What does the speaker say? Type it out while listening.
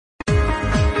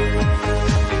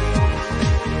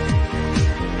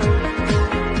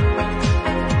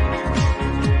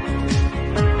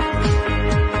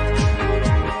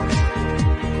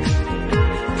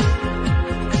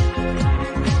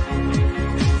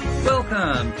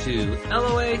welcome to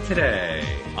LOA Today.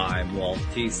 I'm Walt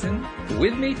Thiessen.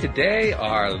 With me today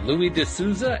are Louis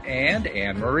D'Souza and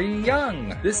Anne-Marie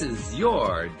Young. This is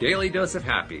your Daily Dose of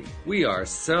Happy. We are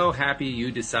so happy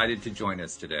you decided to join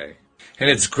us today.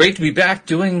 And it's great to be back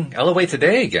doing LOA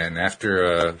Today again after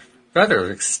a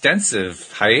rather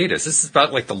extensive hiatus. This is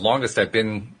about like the longest I've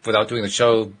been without doing the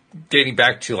show, dating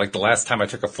back to like the last time I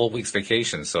took a full week's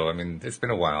vacation. So, I mean, it's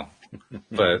been a while.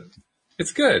 But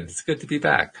it's good. It's good to be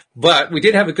back. But we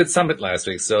did have a good summit last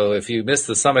week. So if you missed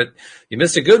the summit, you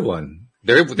missed a good one.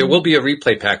 There will be a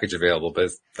replay package available, but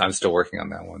I'm still working on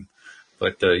that one.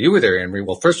 But you were there, Anne-Marie.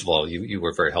 Well, first of all, you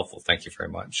were very helpful. Thank you very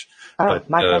much. Oh, but,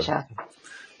 my pleasure.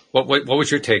 What was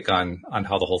your take on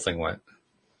how the whole thing went?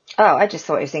 Oh, I just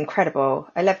thought it was incredible.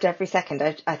 I loved every second.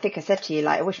 I think I said to you,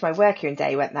 like, I wish my working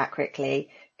day went that quickly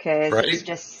because It was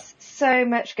just so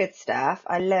much good stuff.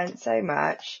 I learned so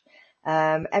much.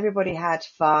 Everybody had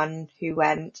fun who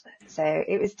went. So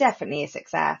it was definitely a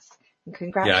success. And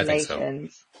congratulations. Yeah, I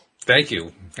think so. Thank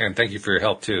you. And thank you for your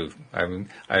help too.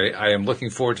 I am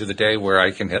looking forward to the day where I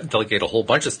can delegate a whole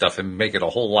bunch of stuff and make it a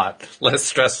whole lot less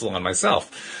stressful on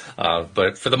myself.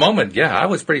 But for the moment, yeah, I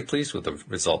was pretty pleased with the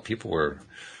result. People were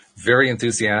very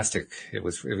enthusiastic. It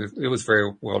was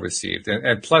very well received.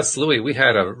 And plus, Louis, we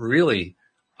had a really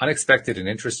unexpected and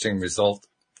interesting result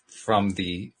from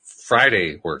the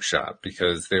Friday workshop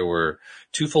because there were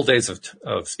 2 full days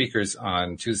of speakers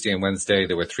on Tuesday and Wednesday.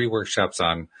 There were 3 workshops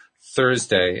on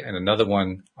Thursday and another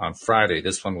one on Friday.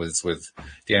 This one was with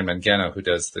Dan Mangano, who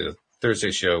does the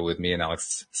Thursday show with me and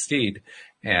Alex Steed.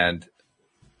 And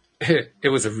it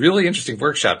was a really interesting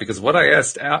workshop because what I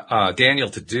asked Daniel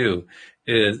to do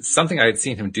is something I had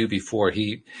seen him do before.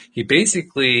 He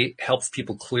basically helps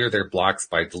people clear their blocks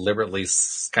by deliberately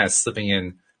kind of slipping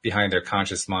in behind their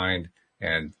conscious mind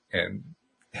and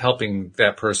helping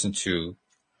that person to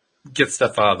get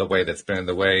stuff out of the way that's been in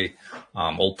the way,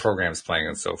 old programs playing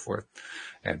and so forth.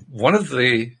 And one of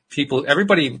the people,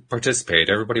 everybody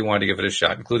participated, everybody wanted to give it a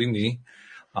shot, including me.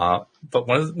 But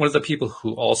one of the people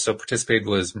who also participated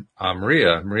was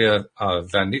Maria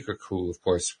Van Niekerk, who, of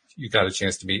course, you got a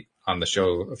chance to meet on the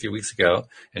show a few weeks ago.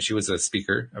 And she was a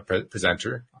speaker, a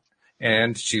presenter,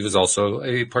 and she was also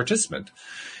a participant.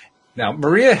 Now,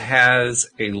 Maria has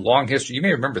a long history. You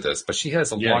may remember this, but she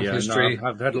has a long history. No,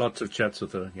 I've had lots of chats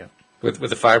with her, yeah. With the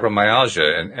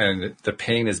fibromyalgia, and the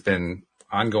pain has been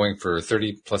ongoing for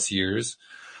 30 plus years.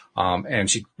 And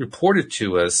she reported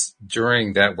to us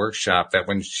during that workshop that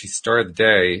when she started the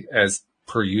day, as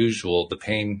per usual, the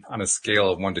pain on a scale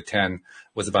of 1 to 10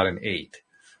 was about an 8.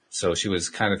 So she was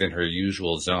kind of in her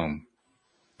usual zone.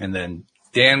 And then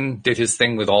Dan did his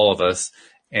thing with all of us.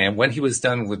 And when he was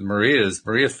done with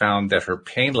Maria found that her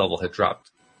pain level had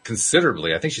dropped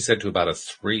considerably. I think she said to about a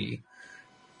 3.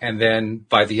 And then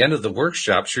by the end of the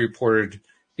workshop, she reported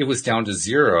it was down to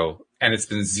 0, and it's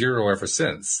been 0 ever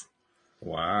since.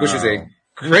 Wow. Which is a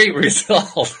great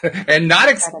result. And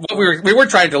not we weren't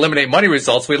trying to eliminate money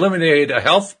results. We eliminated a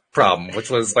health problem, which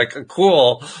was like a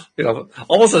cool,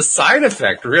 almost a side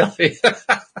effect, really.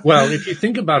 Well, if you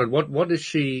think about it, what is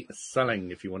she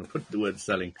selling, if you want to put the word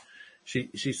selling?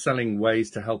 She's selling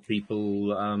ways to help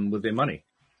people with their money.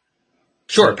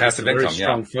 Sure, so passive income, very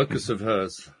strong focus of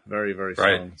hers. Very, very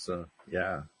strong. Right. So,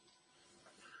 yeah.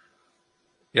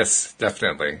 Yes,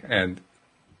 definitely. And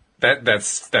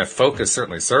that focus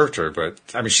certainly served her, but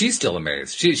I mean, she's still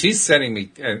amazed. She's sending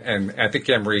me, and I think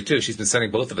Anne-Marie too, she's been sending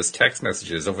both of us text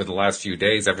messages over the last few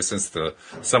days, ever since the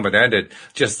summit ended,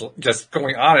 just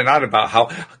going on and on about how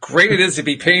great it is to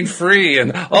be pain-free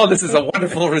and, oh, this is a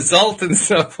wonderful result and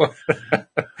so forth.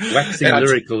 Waxing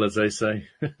lyrical, as they say.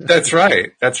 That's right.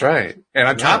 And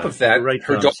on top of that,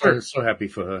 her daughter. So happy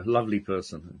for her. Lovely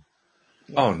person.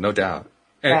 Oh, no doubt.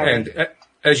 And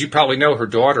as you probably know, her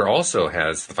daughter also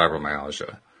has the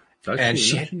fibromyalgia. And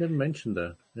she never mentioned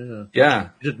that. Yeah. Yeah.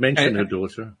 She did mention her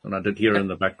daughter, and I did hear her in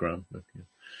the background. But, yeah.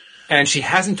 And she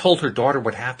hasn't told her daughter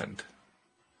what happened.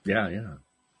 Yeah.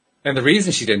 And the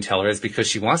reason she didn't tell her is because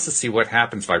she wants to see what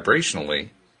happens vibrationally.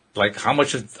 Like how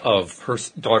much of her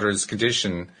daughter's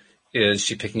condition is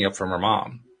she picking up from her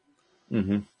mom?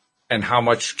 Mm-hmm. And how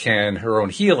much can her own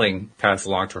healing pass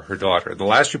along to her daughter? The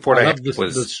last report I had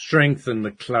was the strength and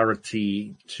the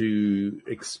clarity to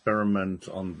experiment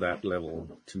on that level.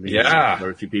 To me,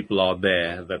 very few people are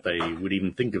there that they would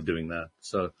even think of doing that.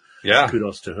 So,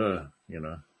 kudos to her.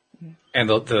 And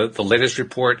the latest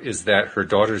report is that her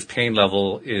daughter's pain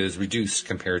level is reduced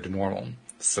compared to normal.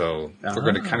 So we're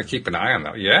going to kind of keep an eye on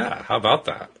that. Yeah, how about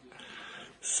that?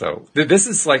 So this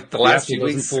is like the last few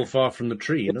weeks. Doesn't fall far from the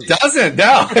tree. It doesn't,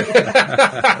 no.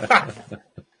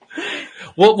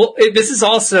 Well, this is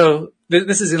also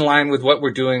this is in line with what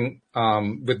we're doing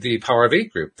with the Power of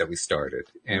 8 group that we started,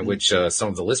 and which some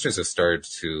of the listeners have started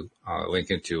to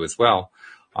link into as well.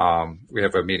 We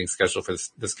have a meeting scheduled for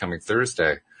this coming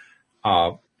Thursday.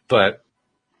 But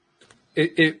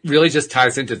it really just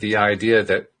ties into the idea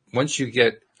that once you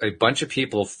get a bunch of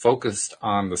people focused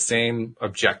on the same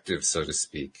objective, so to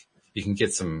speak, you can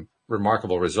get some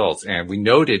remarkable results. And we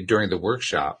noted during the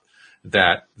workshop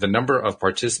that the number of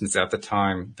participants at the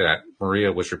time that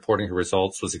Maria was reporting her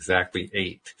results was exactly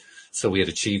 8. So we had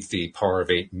achieved the Power of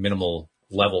 8 minimal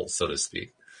level, so to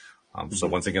speak. So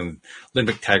once again, Lynn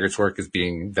McTaggart's work is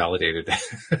being validated,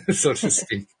 so to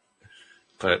speak.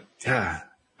 But yeah,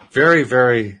 very,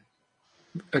 very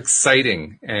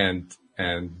exciting and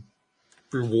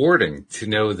rewarding to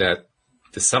know that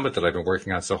the summit that I've been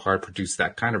working on so hard produced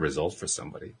that kind of result for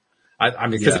somebody. I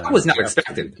mean, because that was not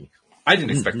expected. I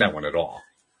didn't expect that one at all,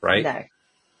 right? No.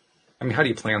 I mean, how do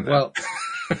you plan that? Well,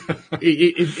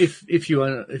 if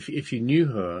you knew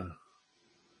her,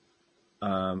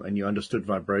 and you understood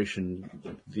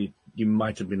vibration, you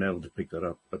might have been able to pick that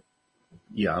up. But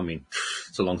yeah, I mean,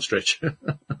 it's a long stretch.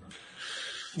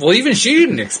 Well, even she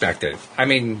didn't expect it. I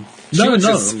mean, she would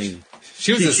be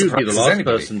the last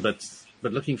person, but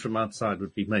looking from outside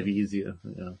would be maybe easier.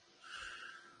 Yeah.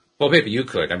 Well, maybe you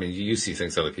could. I mean, you see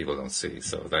things other people don't see,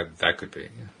 so that could be.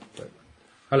 Yeah. But.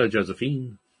 Hello,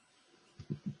 Josephine.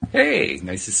 Hey,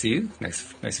 nice to see you.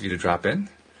 Nice of you to drop in.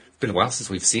 It's been a while since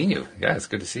we've seen you. Yeah, it's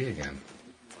good to see you again.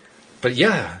 But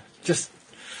yeah, just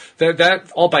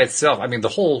that all by itself. I mean, the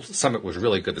whole summit was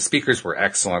really good. The speakers were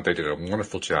excellent. They did a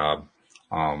wonderful job.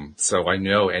 So I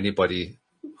know anybody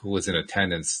who was in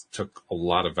attendance took a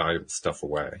lot of valuable stuff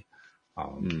away.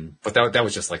 But that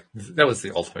was just like, that was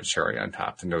the ultimate cherry on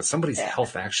top to know somebody's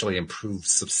health actually improved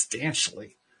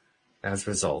substantially as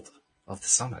a result of the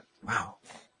summit. Wow.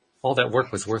 All that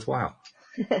work was worthwhile.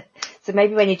 So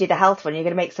maybe when you do the health one, you're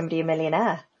going to make somebody a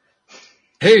millionaire.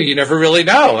 Hey, you never really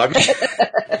know. I mean,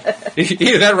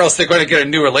 either that or else they're going to get a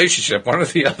new relationship, one or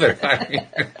the other. I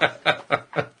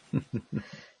mean,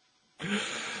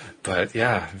 but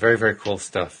yeah, very, very cool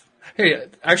stuff. Hey,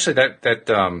 actually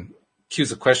that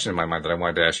cues a question in my mind that I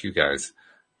wanted to ask you guys.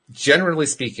 Generally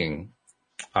speaking,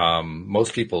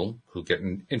 most people who get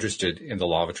interested in the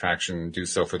law of attraction do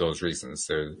so for those reasons.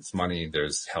 There's money,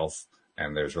 there's health,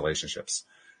 and there's relationships.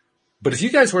 But if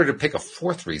you guys were to pick a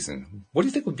fourth reason, what do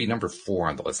you think would be number 4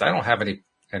 on the list? I don't have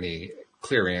any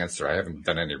clear answer. I haven't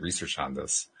done any research on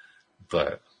this.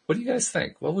 But what do you guys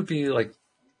think? What would be like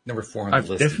number 4 on the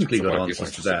list? I've definitely got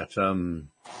answers to that.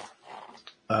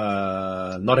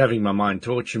 Not having my mind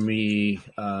torture me,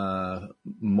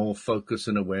 more focus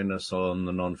and awareness on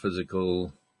the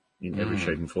non-physical in every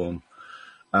shape and form.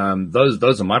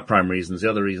 Those are my prime reasons. The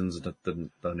other reasons that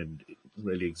don't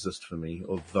really exist for me,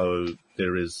 although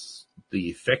there is the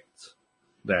effect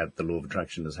that the law of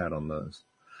attraction has had on those,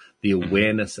 the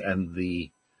awareness and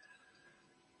the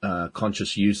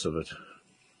conscious use of it.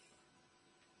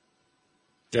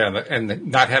 Yeah, and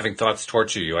not having thoughts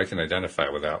torture you, I can identify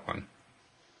with that one.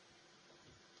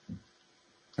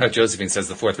 Josephine says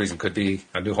the fourth reason could be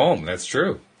a new home. That's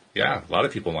true. Yeah, a lot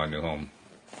of people want a new home.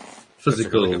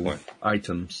 Physical really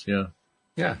items, yeah.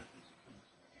 Yeah.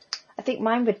 I think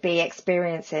mine would be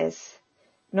experiences,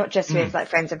 not just with like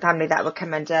friends and family that would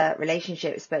come under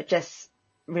relationships, but just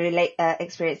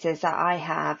experiences that I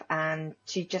have and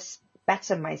to just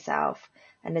better myself.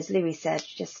 And as Louis said,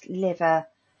 just live a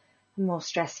more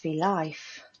stress-free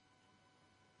life.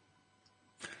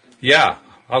 Yeah,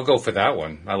 I'll go for that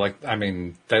one.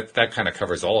 That kind of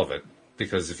covers all of it,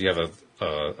 because if you have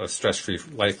a stress-free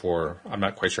life, or I'm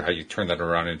not quite sure how you turn that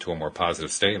around into a more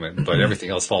positive statement, but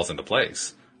everything else falls into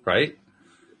place, right?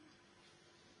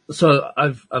 So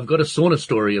I've got a sauna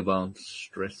story about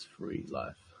stress-free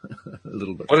life. A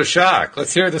little bit. What a shock.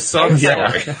 Let's hear the sauna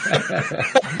story.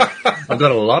 I've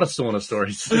got a lot of sauna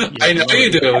stories. I know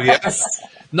you do, yes.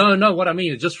 No, what I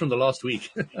mean is just from the last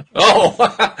week. Oh,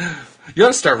 you ought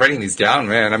to start writing these down,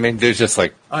 man. I mean, there's just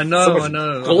like... I know.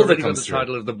 I've already got the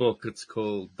title of the book. It's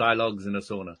called Dialogues in a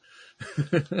Sauna.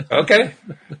 Okay.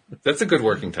 That's a good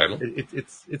working title.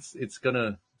 It's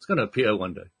gonna appear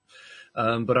one day.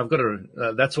 But I've got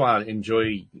to, that's why I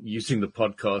enjoy using the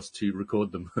podcast to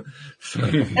record them. So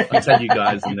I'll tell you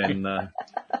guys, and then,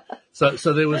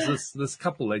 so there was this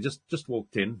couple, they just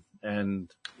walked in, and,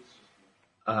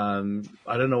 I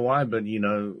don't know why, but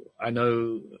I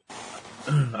know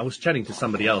I was chatting to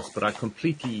somebody else, but I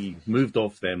completely moved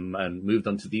off them and moved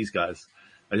on to these guys.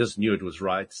 I just knew it was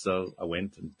right. So I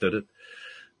went and did it.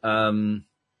 And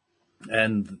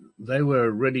they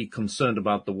were really concerned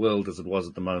about the world as it was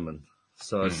at the moment.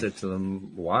 So I said to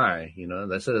them, why?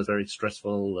 They said it's very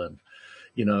stressful, and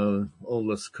all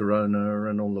this corona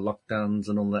and all the lockdowns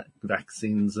and all that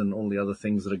vaccines and all the other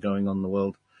things that are going on in the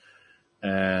world.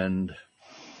 And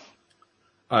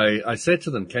I said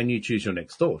to them, can you choose your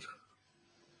next thought?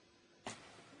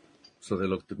 So they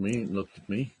looked at me.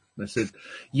 They said,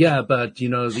 yeah, but,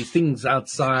 these things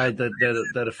outside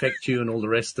that affect you and all the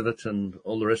rest of it. And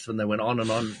they went on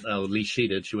and on. At least she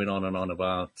did. She went on and on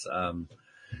about,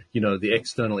 the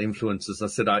external influences. I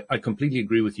said, I completely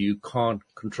agree with you. You can't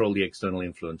control the external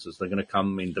influences. They're going to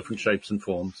come in different shapes and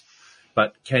forms.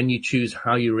 But can you choose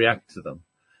how you react to them?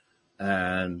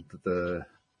 And the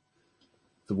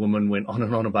woman went on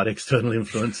and on about external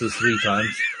influences 3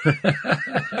 times.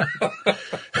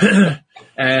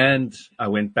 And I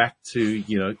went back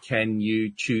to, can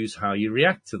you choose how you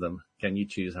react to them? Can you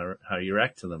choose how you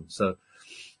react to them? So,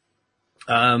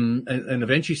 and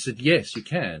eventually she said, yes, you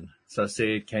can. So I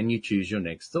said, can you choose your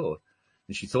next thought?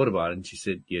 And she thought about it and she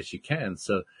said, yes, you can.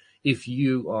 So if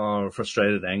you are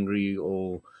frustrated, angry,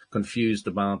 or confused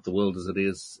about the world as it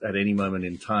is at any moment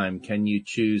in time, can you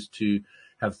choose to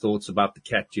have thoughts about the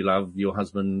cat you love, your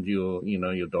husband, your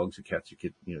dogs, your cats,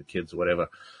 your kids, or whatever?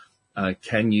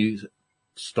 Can you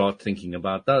start thinking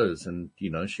about those? And,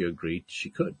 she agreed she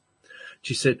could.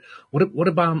 She said, what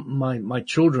about my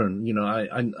children?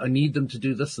 I need them to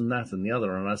do this and that and the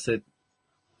other. And I said,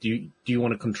 do you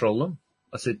want to control them?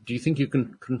 I said, do you think you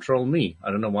can control me?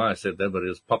 I don't know why I said that, but it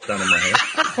was popped down in my head.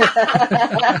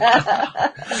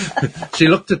 She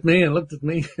looked at me,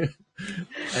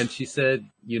 and she said,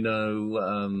 I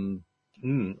don't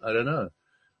know.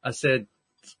 I said,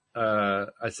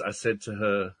 I said to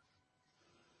her,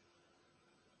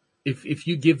 if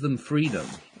you give them freedom,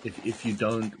 if you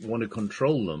don't want to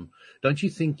control them, don't you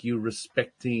think you're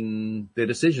respecting their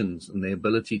decisions and their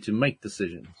ability to make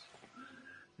decisions?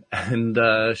 And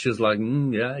she was like,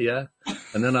 yeah.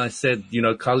 And then I said,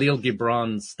 Khalil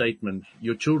Gibran's statement,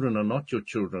 your children are not your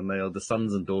children. They are the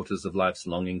sons and daughters of life's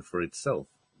longing for itself.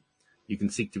 You can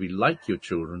seek to be like your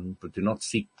children, but do not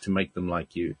seek to make them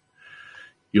like you.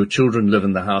 Your children live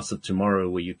in the house of tomorrow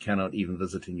where you cannot even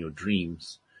visit in your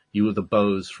dreams. You are the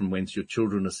bows from whence your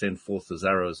children ascend forth as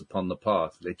arrows upon the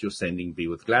path. Let your sending be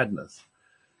with gladness.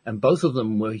 And both of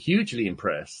them were hugely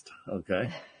impressed.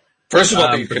 Okay. First of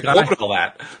all, you could quote all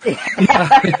that.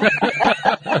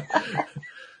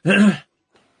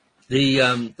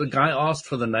 The guy asked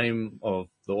for the name of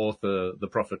the author, The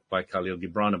Prophet by Khalil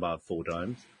Gibran, about 4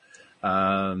 times.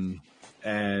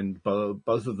 And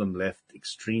both of them left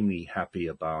extremely happy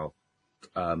about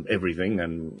everything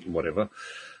and whatever.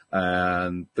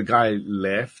 And the guy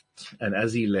left, and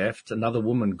as he left, another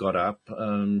woman got up.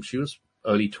 She was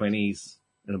early 20s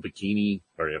in a bikini,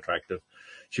 very attractive.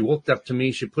 She walked up to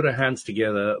me, she put her hands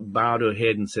together, bowed her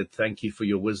head and said, thank you for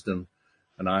your wisdom.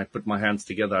 And I put my hands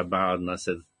together, I bowed and I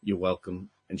said, you're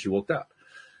welcome. And she walked out.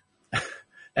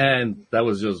 And that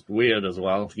was just weird as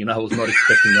well. I was not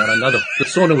expecting that. I know the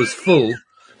sauna was full,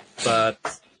 but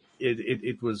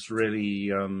it was really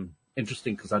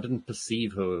interesting because I didn't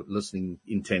perceive her listening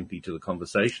intently to the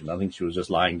conversation. I think she was just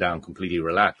lying down completely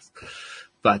relaxed.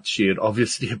 But she had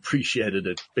obviously appreciated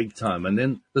it big time. And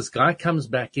then this guy comes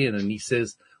back in and he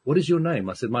says, what is your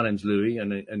name? I said, my name's Louis.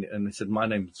 And he said, my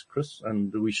name's Chris.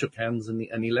 And we shook hands and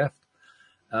he left.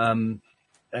 And,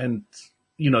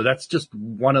 that's just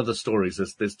one of the stories.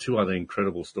 There's 2 other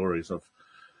incredible stories of,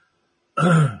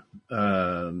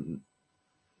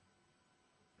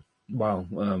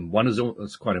 one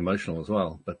is quite emotional as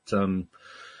well, but,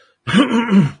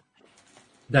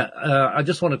 I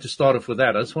just wanted to start off with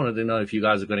that. I just wanted to know if you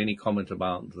guys have got any comment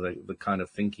about the kind of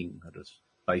thinking that is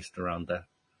based around that.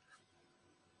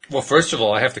 Well, first of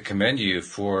all, I have to commend you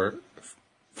for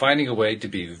finding a way to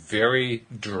be very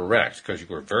direct, because you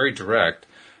were very direct,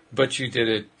 but you did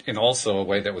it in also a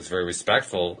way that was very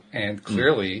respectful, and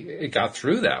clearly it got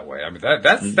through that way. I mean,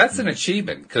 that's an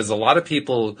achievement, because a lot of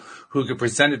people who get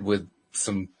presented with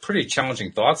some pretty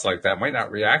challenging thoughts like that might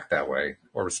not react that way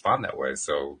or respond that way.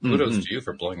 So kudos to you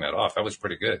for blowing that off. That was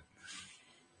pretty good.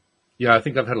 Yeah, I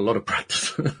think I've had a lot of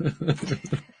practice.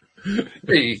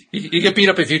 You get beat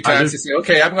up a few times. You say,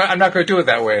 okay, I'm not going to do it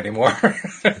that way anymore.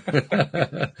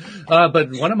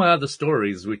 But one of my other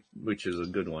stories, which is a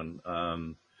good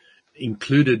one,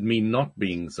 included me not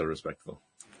being so respectful.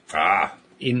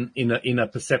 In a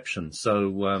perception.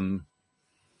 So,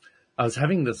 I was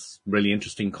having this really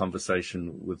interesting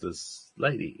conversation with this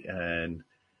lady, and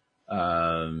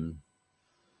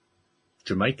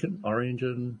Jamaican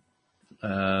origin,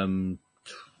 late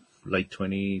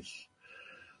 20s,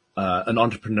 an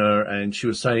entrepreneur, and she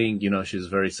was saying, she's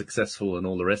very successful and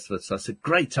all the rest of it. So I said,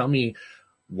 great, tell me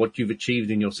what you've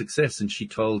achieved in your success. And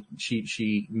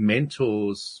she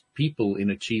mentors people in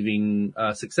achieving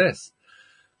success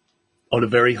on a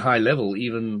very high level,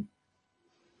 even,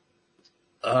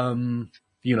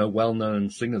 well-known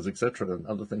singers, etc., and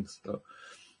other things. So,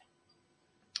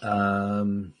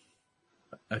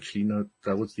 actually, no,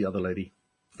 that was the other lady.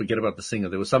 Forget about the singer.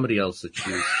 There was somebody else that she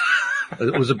was,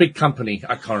 it was a big company.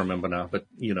 I can't remember now, but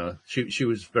she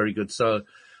was very good. So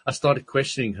I started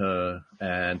questioning her,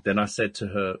 and then I said to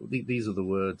her, these are the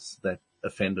words that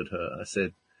offended her. I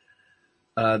said,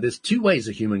 there's two ways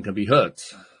a human can be hurt.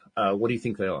 What do you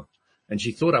think they are? And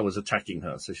she thought I was attacking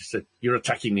her. So she said, you're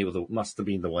attacking me must have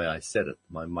been the way I said it,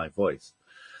 my voice.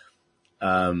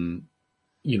 The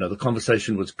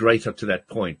conversation was great up to that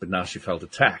point, but now she felt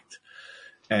attacked.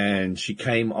 And she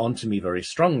came on to me very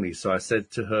strongly. So I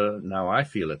said to her, now I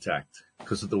feel attacked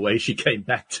because of the way she came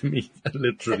back to me. I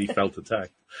literally felt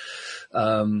attacked.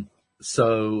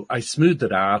 So I smoothed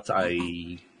it out.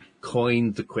 I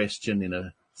coined the question in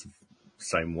a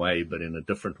same way, but in a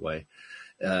different way.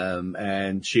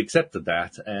 And she accepted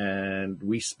that. And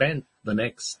we spent the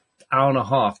next hour and a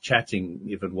half chatting.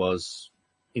 If it was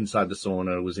inside the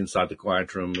sauna, it was inside the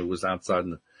quiet room, it was outside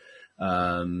in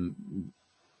the,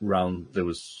 round, there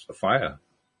was a fire.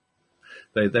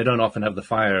 They don't often have the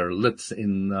fire lit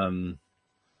in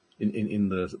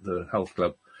the health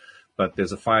club, but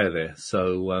there's a fire there.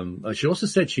 So, she also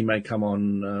said she may come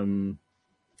on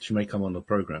the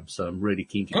program. So I'm really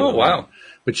keen to. Oh, wow.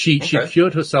 But she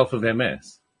cured herself of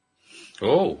MS.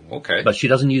 Oh, okay. But she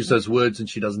doesn't use those words, and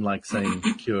she doesn't like saying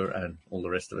cure and all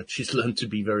the rest of it. She's learned to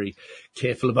be very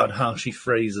careful about how she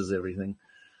phrases everything.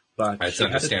 But that's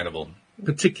understandable.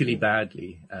 Particularly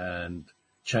badly, and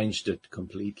changed it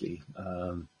completely.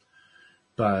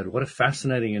 But what a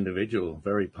fascinating individual,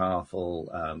 very powerful,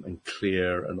 and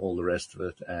clear and all the rest of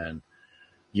it. And,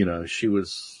 she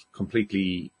was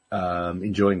completely,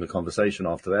 enjoying the conversation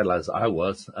after that, as I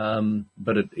was.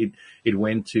 But it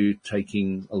went to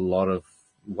taking a lot of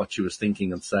what she was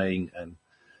thinking and saying and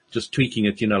just tweaking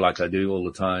it, like I do all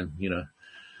the time,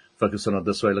 focus on it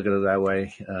this way, look at it that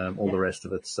way, all the rest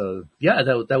of it. So yeah,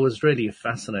 that was really a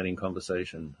fascinating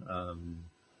conversation.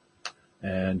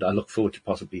 And I look forward to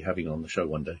possibly having her on the show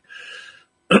one day.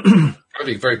 That'd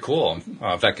be very cool.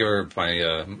 In fact, give her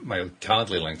my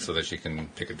Calendly link so that she can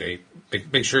pick a date.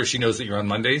 Make sure she knows that you're on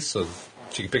Mondays so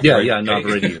she can pick. Yeah, I've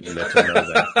already let her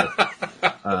know that. But,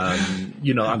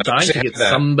 I'm dying to get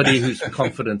somebody who's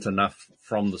confident enough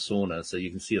from the sauna so you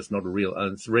can see it's not real.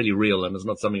 It's really real, and it's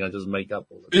not something I just make up.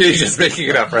 You're just making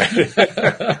it up, right?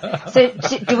 So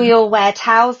do we all wear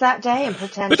towels that day and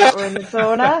pretend that we're in the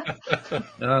sauna?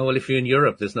 Well, if you're in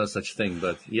Europe, there's no such thing.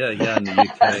 But yeah, in the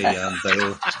UK,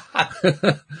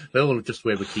 they all just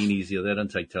wear bikinis here. They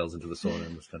don't take towels into the sauna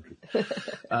in this country.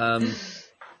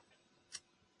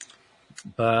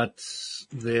 But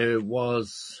there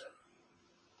was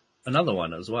another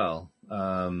one as well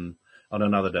on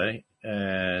another day.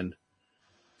 And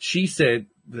she said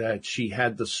that she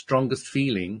had the strongest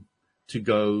feeling to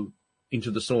go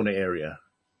into the sauna area.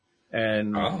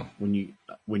 And when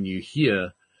you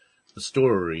hear the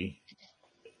story,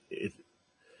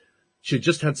 she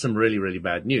just had some really, really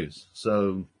bad news.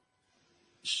 So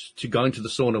to go into the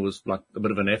sauna was like a bit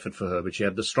of an effort for her, but she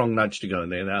had the strong nudge to go in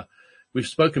there. Now, we've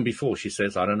spoken before, she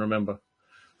says. I don't remember.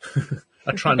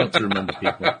 I try not to remember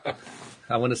people.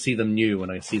 I want to see them new when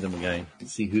I see them again,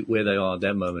 see where they are at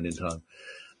that moment in time.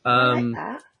 I like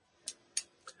that.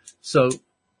 So,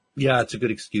 yeah, it's a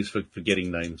good excuse for forgetting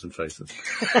names and faces.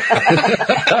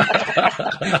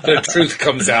 The truth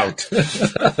comes out.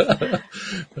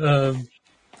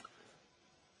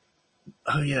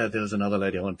 Oh, yeah, there was another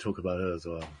lady. I want to talk about her as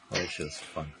well. Oh, she was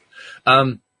fun.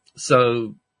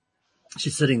 So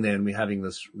she's sitting there and we're having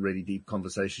this really deep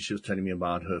conversation. She was telling me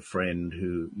about her friend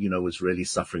who, was really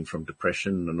suffering from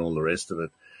depression and all the rest of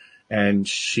it. And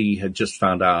she had just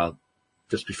found out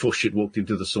just before she had walked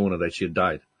into the sauna that she had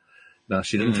died. Now,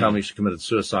 she didn't tell me she committed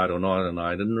suicide or not, and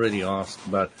I didn't really ask,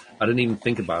 but I didn't even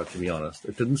think about it, to be honest.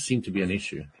 It didn't seem to be an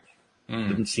issue.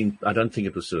 I don't think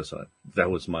it was suicide. That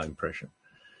was my impression.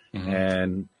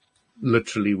 And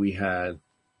literally we had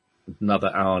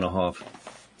another hour and a half,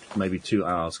 maybe 2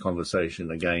 hours conversation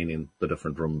again in the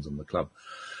different rooms in the club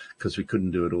because we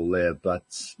couldn't do it all there. But,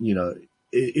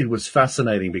 it was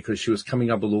fascinating because she was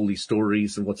coming up with all these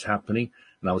stories and what's happening.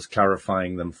 And I was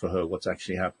clarifying them for her, what's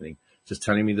actually happening. Just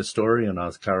telling me the story and I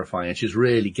was clarifying. And she's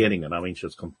really getting it. I mean, she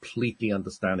was completely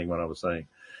understanding what I was saying,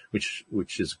 which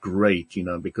is great,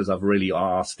 because I've really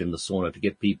asked in the sauna to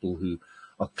get people who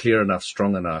are clear enough,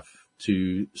 strong enough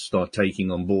to start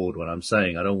taking on board what I'm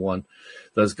saying. I don't want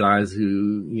those guys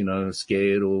who, are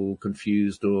scared or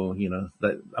confused or,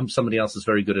 that somebody else is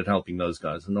very good at helping those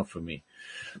guys and not for me.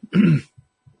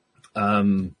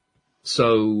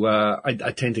 So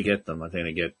I tend to get them. I tend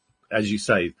to get, as you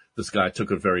say, this guy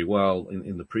took it very well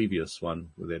in the previous one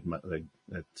with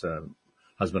that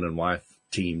husband and wife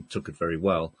team took it very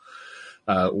well.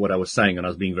 What I was saying, and I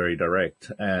was being very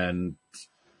direct, and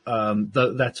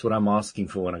that's what I'm asking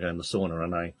for when I go in the sauna.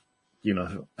 And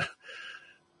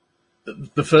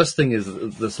the first thing is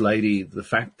this lady, the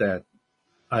fact that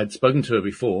I had spoken to her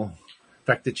before, the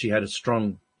fact that she had a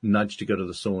strong nudge to go to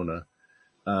the sauna,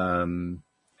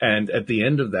 and at the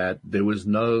end of that, there was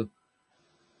no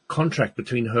contract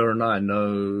between her and I,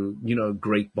 no,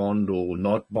 great bond or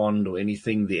not bond or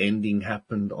anything. The ending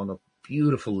happened on a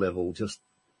beautiful level, just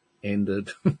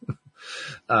ended.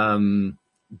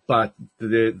 But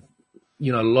a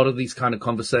lot of these kind of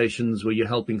conversations where you're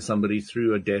helping somebody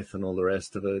through a death and all the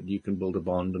rest of it, you can build a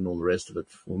bond and all the rest of it.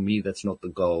 For me, that's not the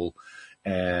goal.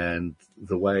 And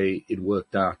the way it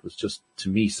worked out was just, to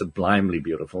me, sublimely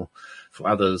beautiful. For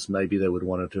others, maybe they would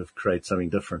want to create something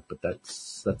different, but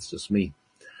that's just me.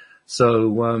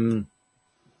 So,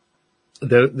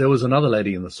 there was another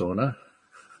lady in the sauna.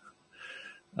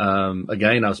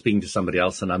 Again, I was speaking to somebody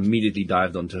else and I immediately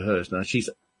dived onto hers. Now she's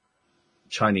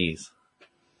Chinese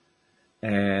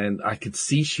and I could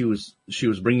see she was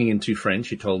bringing in two friends.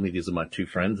 She told me these are my two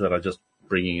friends that are just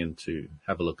bringing in to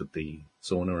have a look at the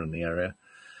sauna in the area.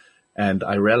 And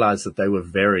I realized that they were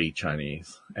very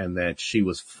Chinese and that she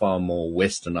was far more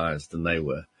westernized than they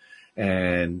were.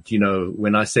 And,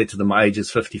 when I said to them, my age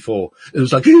is 54, it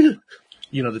was like,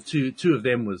 the two of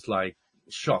them was like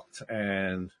shocked,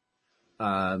 and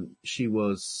she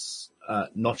was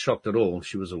not shocked at all.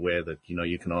 She was aware that,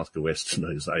 you can ask a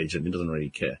Westerner his age and he doesn't really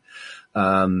care.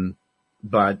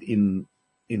 But in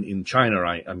China,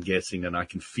 I'm guessing, and I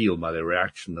can feel by their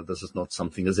reaction that this is not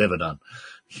something that's ever done.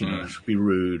 It should be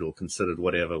rude or considered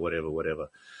whatever.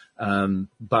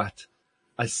 But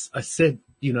I said,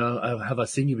 have I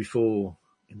seen you before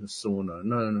in the sauna?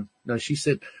 No. She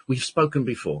said, we've spoken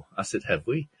before. I said, have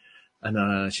we?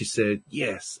 And she said,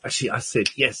 yes. Actually, I said,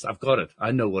 yes, I've got it.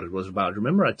 I know what it was about.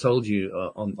 Remember I told you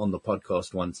on the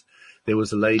podcast once, there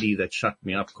was a lady that shut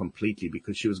me up completely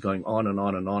because she was going on and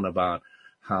on and on about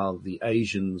how the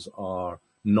Asians are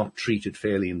not treated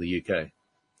fairly in the UK.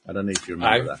 I don't know if you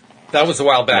remember that. That was a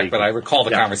while back, but I recall the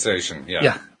conversation. Yeah.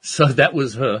 Yeah. So that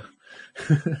was her.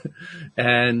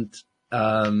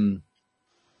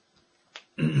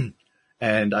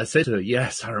 And I said to her,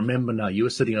 yes, I remember now. You were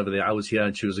sitting over there. I was here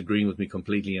and she was agreeing with me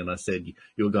completely. And I said,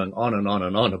 you were going on and on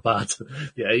and on about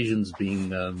the Asians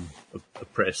being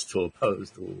oppressed or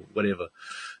opposed or whatever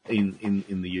in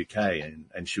the UK.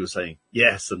 And she was saying,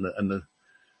 yes. And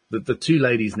the two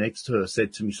ladies next to her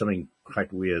said to me something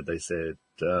quite weird. They said,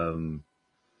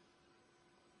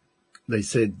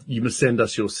 you must send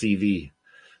us your CV.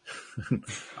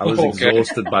 I was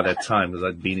exhausted by that time because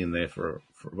I'd been in there for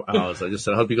hours. I just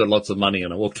said, I hope you got lots of money,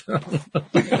 and I walked out.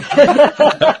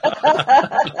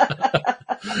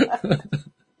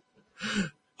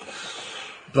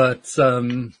 But,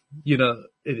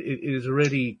 it is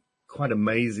really quite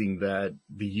amazing that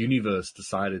the universe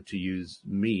decided to use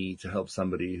me to help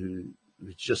somebody who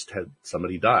just had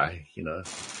somebody die,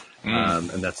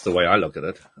 and that's the way I look at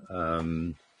it.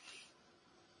 And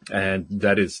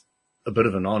that is a bit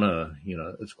of an honor,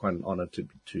 it's quite an honor to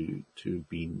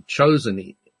be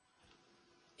chosen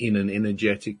in an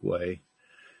energetic way,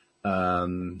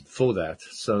 for that.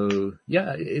 So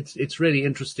yeah, it's really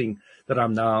interesting that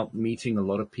I'm now meeting a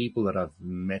lot of people that I've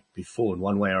met before in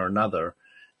one way or another.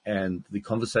 And the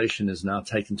conversation is now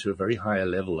taken to a very higher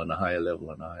level and a higher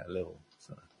level and a higher level.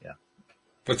 So yeah.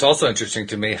 It's also interesting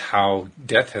to me how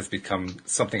death has become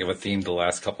something of a theme the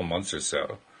last couple months or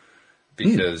so.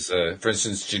 Because, for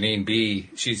instance, Janine B.,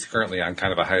 she's currently on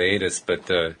kind of a hiatus, but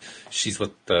she's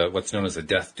with what's known as a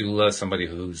death doula, somebody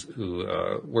who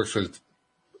works with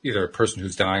either a person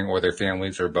who's dying or their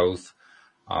families or both,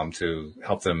 to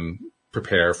help them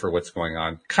prepare for what's going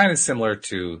on. Kind of similar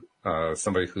to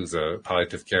somebody who's a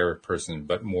palliative care person,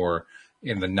 but more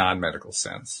in the non-medical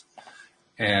sense.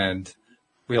 And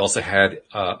we also had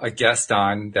a guest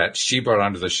on that she brought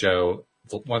onto the show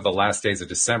one of the last days of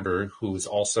December, who was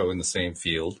also in the same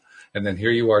field. And then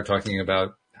here you are talking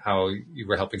about how you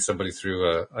were helping somebody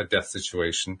through a death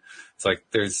situation. It's like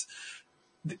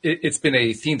it's been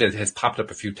a theme that has popped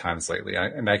up a few times lately.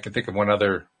 And I can think of one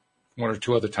or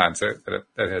two other times that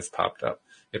has popped up.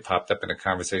 It popped up in a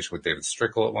conversation with David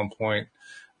Strickle at one point.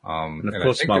 And of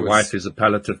course, my wife is a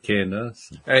palliative care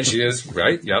nurse. And she is,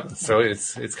 right? Yep. So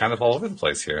it's kind of all over the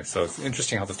place here. So it's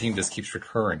interesting how the theme just keeps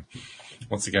recurring.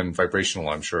 Once again, vibrational,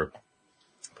 I'm sure.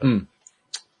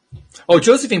 Oh,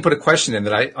 Josephine put a question in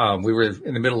that we were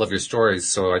in the middle of your stories,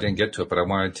 so I didn't get to it, but I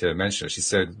wanted to mention it. She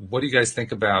said, what do you guys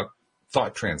think about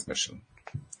thought transmission?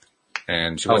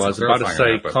 And she I was about to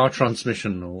say car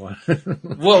transmission or what?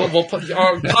 well,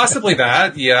 possibly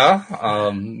that,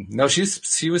 yeah. No, she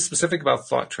was specific about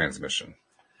thought transmission.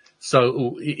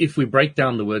 So if we break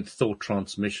down the word thought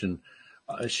transmission,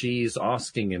 she's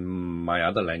asking in my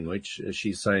other language,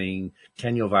 she's saying,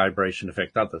 can your vibration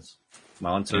affect others?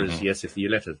 My answer is yes, if you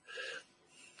let it.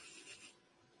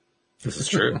 This is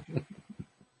true.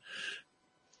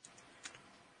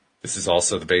 This is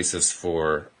also the basis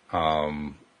for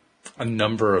a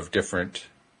number of different,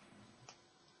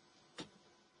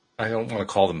 I don't want to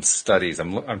call them studies.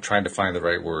 I'm trying to find the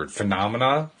right word,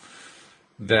 phenomena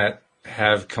that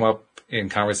have come up in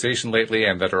conversation lately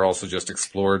and that are also just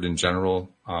explored in general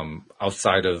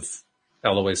outside of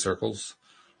LOA circles.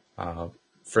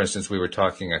 For instance, we were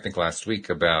talking, I think last week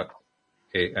about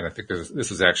and I think this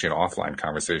was actually an offline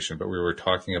conversation, but we were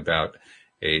talking about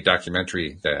a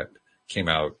documentary that came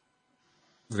out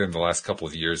within the last couple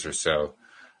of years or so,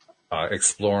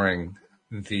 exploring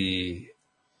the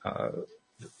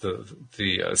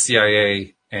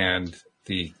CIA and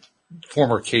the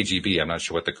former KGB. I'm not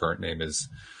sure what the current name is,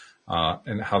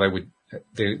 and how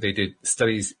they did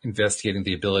studies investigating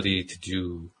the ability to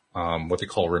do what they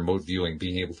call remote viewing,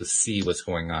 being able to see what's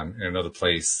going on in another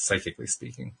place, psychically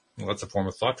speaking. Well, that's a form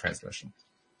of thought transmission.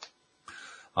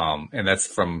 And that's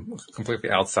from completely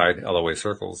outside LOA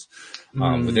circles.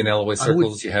 Within LOA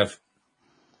circles, you have...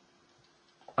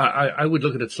 I would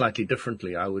look at it slightly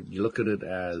differently. I would look at it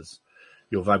as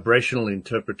your vibrational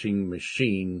interpreting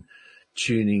machine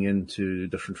tuning into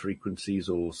different frequencies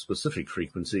or specific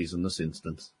frequencies in this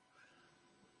instance.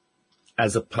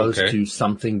 As opposed to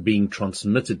something being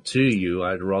transmitted to you,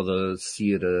 I'd rather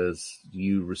see it as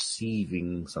you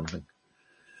receiving something.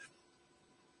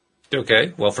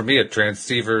 Okay. Well, for me, a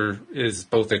transceiver is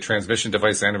both a transmission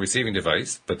device and a receiving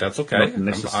device, but that's okay. Not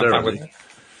necessarily. I'm fine with it.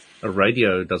 A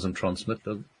radio doesn't transmit,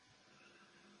 does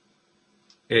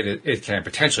it? It can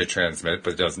potentially transmit,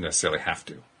 but it doesn't necessarily have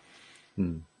to.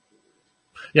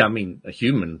 Yeah, I mean, a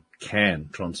human can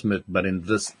transmit, but in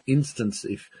this instance,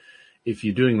 if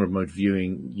you're doing remote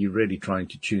viewing, you're really trying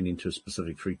to tune into a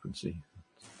specific frequency.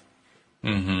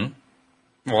 Mm-hmm.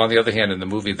 Well, on the other hand, in the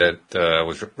movie that I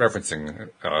was referencing,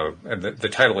 and the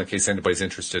title, in case anybody's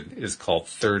interested, is called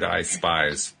Third Eye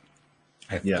Spies.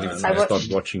 I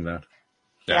started watching that.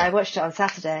 Yeah, I watched it on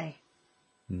Saturday.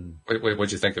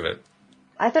 What'd you think of it?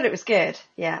 I thought it was good.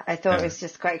 Yeah, I thought it was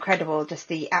just quite incredible, just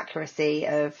the accuracy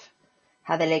of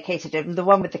how they located it. The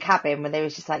one with the cabin, when they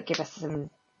was just like, give us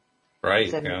some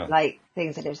like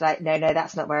things, and it was like, no,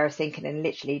 that's not where I was thinking, and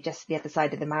literally just the other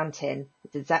side of the mountain.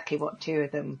 It's exactly what two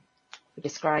of them were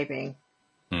describing.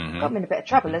 Got them in a bit of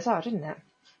trouble as well, didn't it?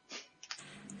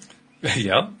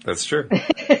 Yeah, that's true.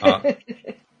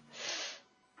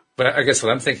 But I guess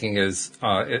what I'm thinking is,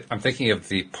 I'm thinking of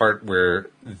the part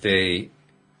where they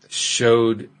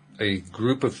showed a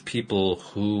group of people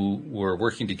who were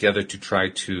working together to try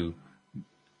to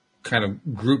kind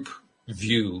of group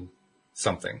view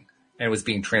something, and it was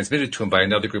being transmitted to them by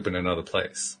another group in another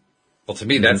place. Well, to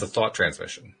me, that's a thought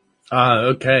transmission.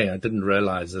 Okay. I didn't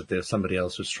realize that there's somebody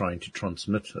else who's trying to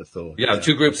transmit a thought. Yeah,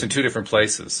 two groups in two different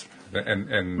places.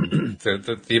 And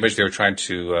the image they were trying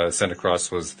to send across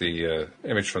was the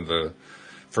image from the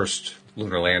first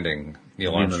lunar landing,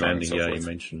 Neil Armstrong. And so forth. You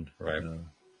mentioned. Right.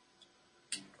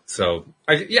 So,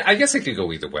 I guess it could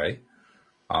go either way.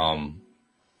 I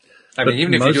mean,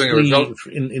 even if you're doing a remote...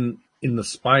 In the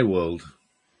spy world,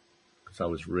 because I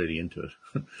was really into it.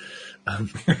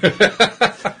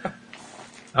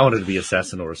 I wanted to be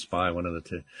assassin or a spy, one of the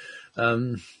two.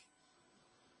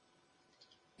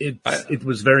 It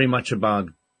was very much about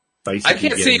basically. I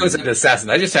can't see you as an assassin.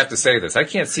 I just have to say this. I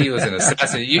can't see you as an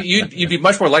assassin. You'd be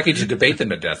much more likely to debate them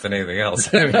to death than anything else.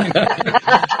 I mean,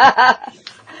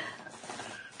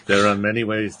 there are many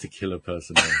ways to kill a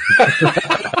person.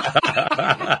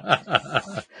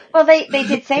 Well, they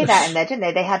did say that in there, didn't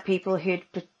they? They had people who'd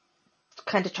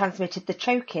kind of transmitted the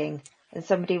choking, and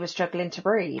somebody was struggling to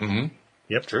breathe. Mm-hmm.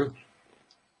 Yep, true.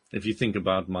 If you think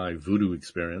about my voodoo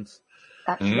experience,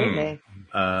 absolutely.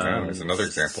 There's another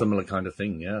example. Similar kind of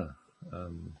thing, yeah.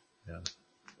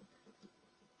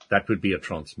 That would be a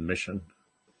transmission.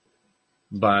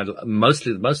 But most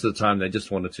of the time, they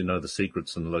just wanted to know the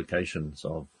secrets and the locations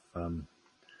of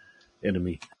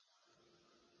enemies.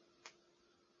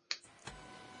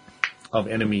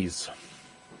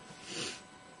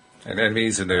 And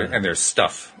enemies and their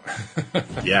stuff.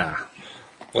 Yeah.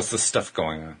 What's the stuff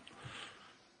going on?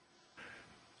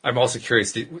 I'm also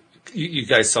curious. You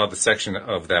guys saw the section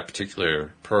of that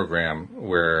particular program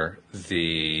where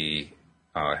I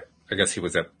guess he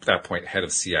was at that point head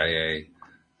of CIA,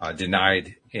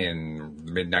 denied in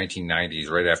the mid-1990s,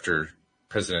 right after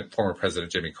former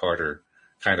President Jimmy Carter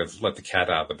kind of let the cat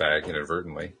out of the bag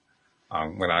inadvertently,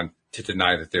 went on to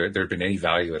deny that there had been any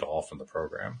value at all from the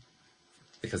program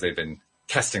because they'd been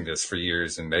testing this for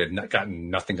years and they had gotten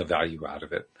nothing of value out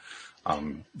of it,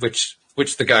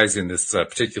 which the guys in this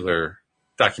particular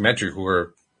documentary who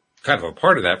were kind of a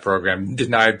part of that program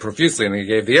denied profusely, and they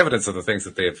gave the evidence of the things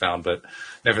that they had found. But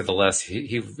nevertheless,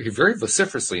 he very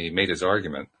vociferously made his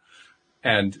argument.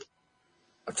 And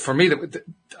for me,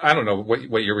 I don't know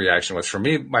what your reaction was. For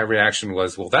me, my reaction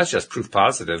was, well, that's just proof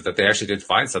positive that they actually did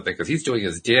find something, because he's doing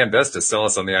his damn best to sell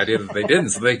us on the idea that they didn't,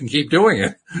 so they can keep doing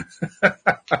it.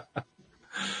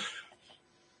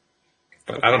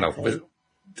 But I don't know.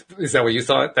 Is that what you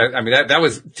thought? I mean, that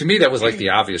was, to me, that was like the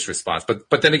obvious response.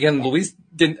 But then again, Louise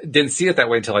didn't see it that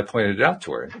way until I pointed it out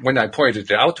to her. When I pointed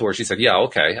it out to her, she said, yeah,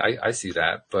 okay, I see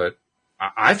that. But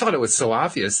I thought it was so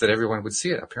obvious that everyone would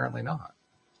see it. Apparently not.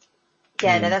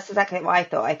 Yeah, no, that's exactly what I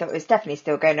thought. I thought it was definitely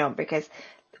still going on because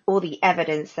all the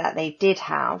evidence that they did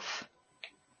have,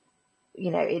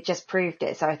 it just proved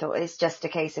it. So I thought it's just a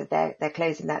case of they're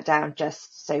closing that down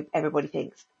just so everybody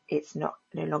thinks it's no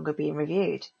longer being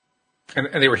reviewed.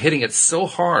 And they were hitting it so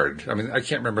hard. I mean, I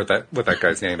can't remember what that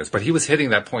guy's name is, but he was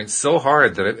hitting that point so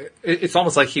hard that it's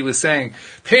almost like he was saying,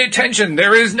 pay attention,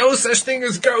 there is no such thing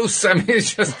as ghosts. I mean,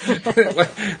 it's just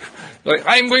like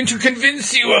I'm going to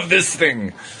convince you of this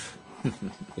thing.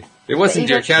 It wasn't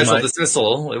your casual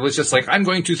dismissal. It was just like, I'm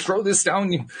going to throw this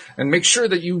down and make sure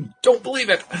that you don't believe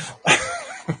it.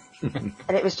 And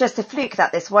it was just a fluke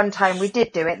that this one time we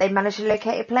did do it, they managed to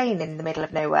locate a plane in the middle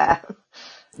of nowhere.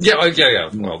 Yeah.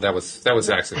 Well, that was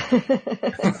accident.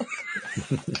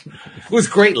 It was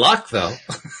great luck, though.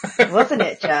 Wasn't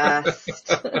it just?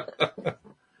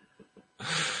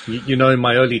 In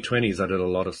my early 20s, I did a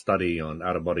lot of study on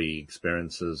out-of-body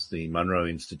experiences. The Monroe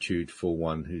Institute, for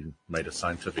one, who made a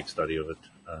scientific study of it.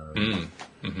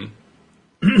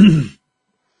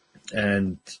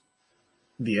 And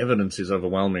the evidence is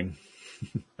overwhelming.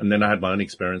 And then I had my own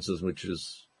experiences, which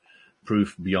is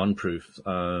proof beyond proof.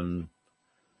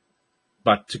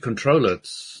 But to control it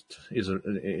is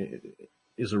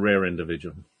a rare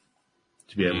individual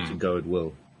to be able to go at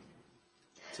will.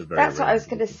 That's what I was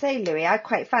going to say, Louis. I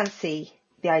quite fancy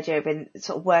the idea of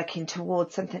sort of working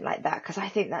towards something like that, because I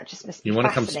think that just must be You want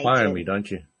to come spy on me, don't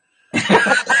you?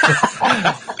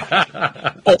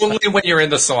 Only when you're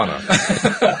in the sauna.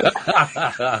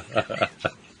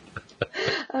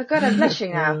 Oh God, I'm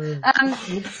blushing now.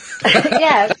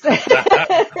 Yes.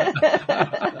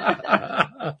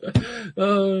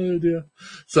 Oh dear.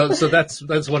 So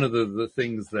that's one of the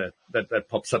things that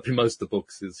pops up in most of the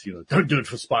books is, don't do it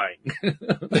for spying.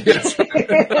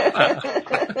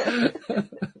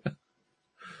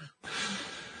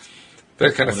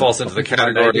 That kind of falls into the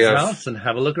category of house and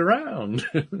have a look around.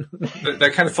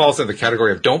 That kind of falls into the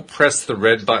category of don't press the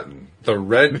red button. The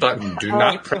red button. Do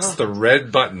not press the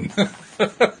red button.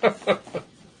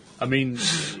 I mean,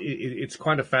 it's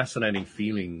quite a fascinating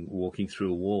feeling walking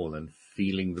through a wall and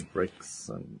feeling the bricks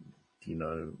and,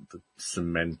 the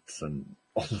cement and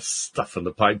all the stuff on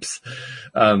the pipes,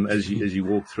 as you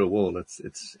walk through a wall.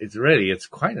 It's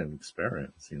quite an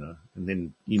experience, And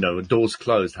then, a door's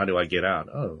closed. How do I get out?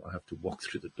 Oh, I have to walk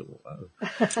through the door. Oh,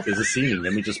 there's a ceiling.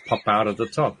 Let me just pop out at the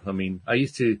top. I mean, I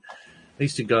used to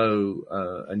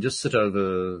go, and just sit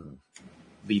over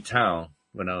the town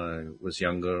when I was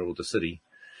younger, or the city,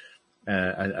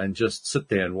 and just sit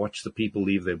there and watch the people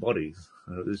leave their bodies.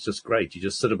 It was just great. You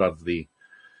just sit above the,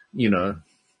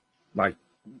 like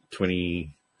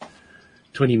 20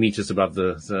 meters above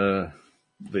the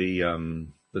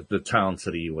town,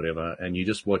 city, whatever, and you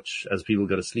just watch as people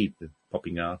go to sleep, they're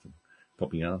popping out and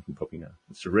popping out and popping out.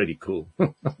 It's really cool.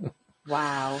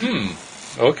 Wow.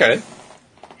 Okay.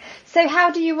 So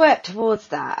how do you work towards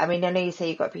that? I mean, I know you say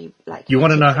you've got to be like... You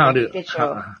want to know how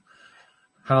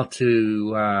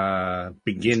to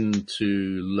begin to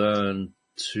learn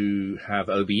to have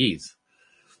OBEs.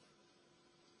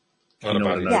 What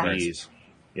about OBEs?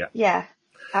 Yeah. Yeah.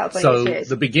 So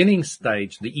the beginning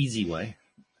stage, the easy way,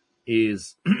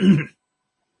 is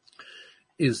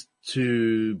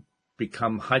to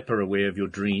become hyper aware of your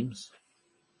dreams.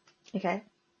 Okay.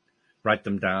 Write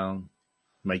them down,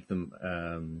 make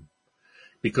them,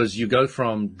 because you go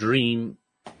from dreaming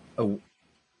to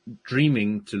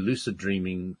lucid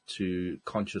dreaming to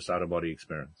conscious out-of-body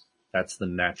experience. That's the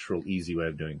natural, easy way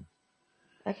of doing it.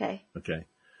 Okay. Okay.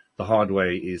 The hard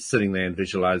way is sitting there and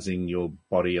visualizing your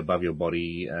body above your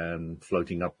body and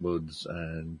floating upwards,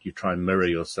 and you try and mirror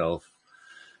yourself.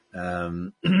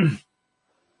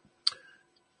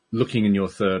 Looking in your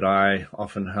third eye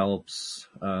often helps.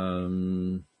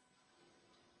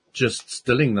 Just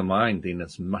stilling the mind in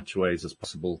as much ways as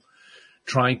possible.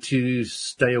 Trying to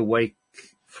stay awake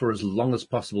for as long as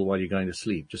possible while you're going to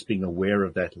sleep. Just being aware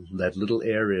of that little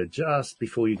area just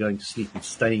before you're going to sleep, and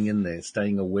staying in there,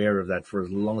 staying aware of that for as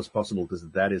long as possible, because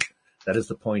that is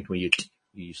the point where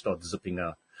you start zipping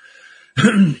out.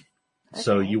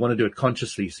 So you want to do it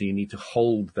consciously, so you need to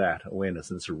hold that awareness,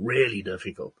 and it's really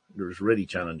difficult. It's really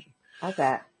challenging. I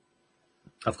bet.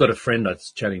 I've got a friend I was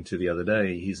chatting to the other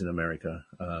day. He's in America,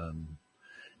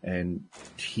 and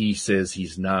he says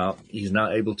he's now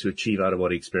able to achieve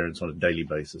out-of-body experience on a daily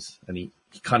basis, and he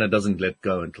kind of doesn't let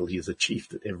go until he has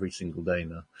achieved it every single day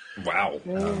now. Wow!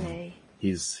 Really?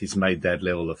 He's made that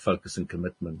level of focus and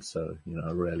commitment. So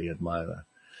I really admire that.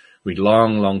 We're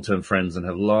long-term friends and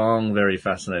have long, very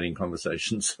fascinating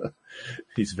conversations.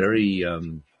 He's very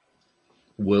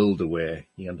world aware.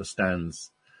 He understands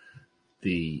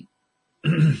the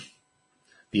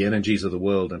energies of the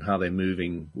world and how they're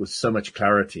moving with so much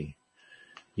clarity.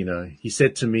 He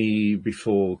said to me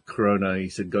before Corona, he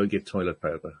said, go get toilet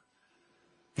paper.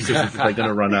 Because they're going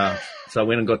to run out. So I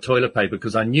went and got toilet paper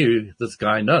because I knew this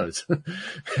guy knows.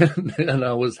 And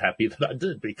I was happy that I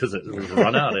did, because it was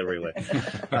run out everywhere.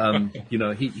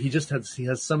 He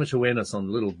has so much awareness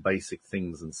on little basic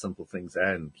things and simple things,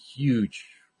 and huge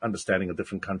understanding of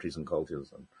different countries and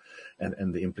cultures,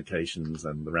 and the implications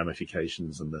and the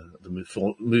ramifications and the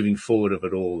moving forward of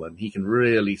it all. And he can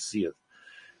really see it.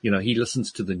 He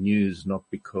listens to the news not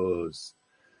because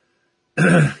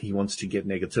he wants to get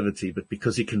negativity, but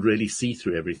because he can really see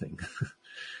through everything.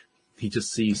 He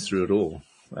just sees through it all.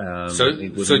 So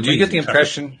do you get the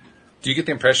impression? Do you get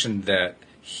the impression that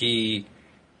he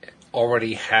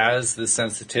already has the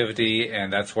sensitivity,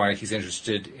 and that's why he's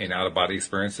interested in out-of-body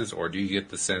experiences, or do you get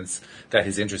the sense that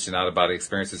his interest in out-of-body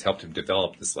experiences helped him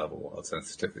develop this level of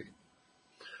sensitivity?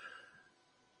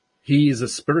 He is a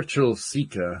spiritual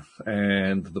seeker,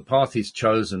 and the path he's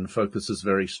chosen focuses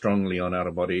very strongly on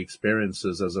out-of-body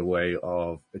experiences as a way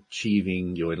of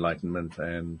achieving your enlightenment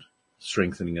and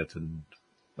strengthening it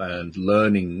and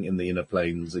learning in the inner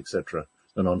planes, etc.,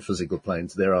 the non-physical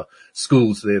planes. There are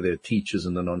schools there are teachers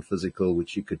in the non-physical,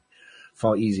 which you could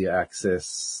far easier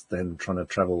access than trying to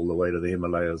travel all the way to the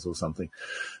Himalayas or something.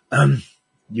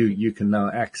 You can now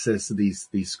access these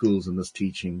schools and these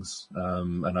teachings.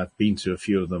 And I've been to a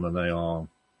few of them, and they are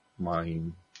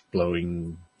mind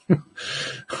blowing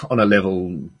on a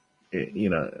level,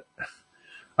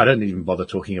 I don't even bother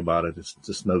talking about it. It's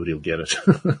just nobody will get it.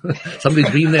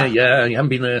 Somebody's been there. Yeah, you haven't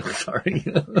been there. Sorry.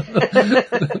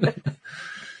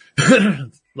 A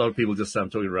lot of people just say I'm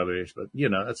talking rubbish, but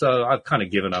so I've kind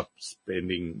of given up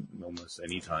spending almost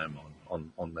any time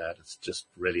on that. It's just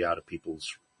really out of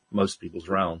most people's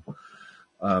realm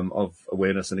of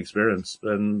awareness and experience.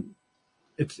 And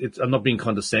I'm not being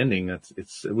condescending. It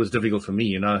was difficult for me.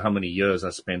 You know how many years I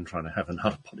spent trying to have an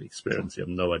out-of-body experience. You have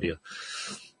no idea.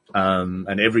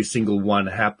 And every single one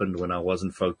happened when I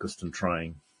wasn't focused and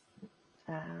trying.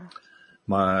 I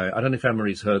don't know if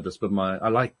Anne-Marie's heard this, but I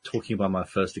like talking about my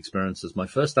first experiences. My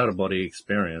first out-of-body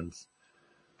experience,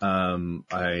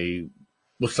 I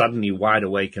was suddenly wide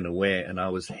awake and aware, and I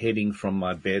was heading from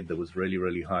my bed that was really,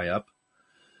 really high up,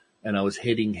 and I was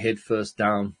heading head first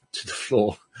down to the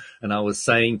floor, and I was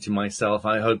saying to myself,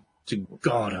 I hope to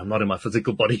God I'm not in my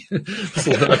physical body.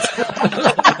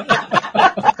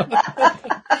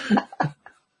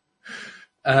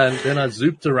 And then I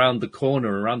zooped around the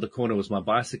corner. Around the corner was my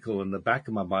bicycle, and the back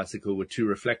of my bicycle were two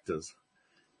reflectors.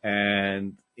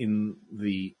 And in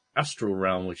the astral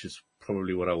realm, which is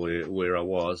probably where I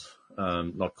was,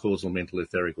 not causal, mental,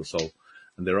 etheric, or soul.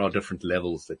 And there are different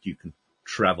levels that you can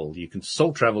travel. You can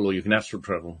soul travel or you can astral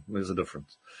travel. There's a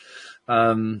difference.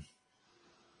 And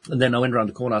then I went around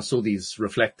the corner. I saw these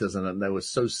reflectors, and they were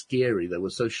so scary. They were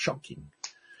so shocking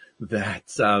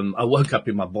that I woke up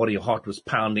in my body. Heart was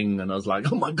pounding, and I was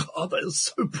like, oh my God, that is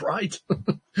so bright.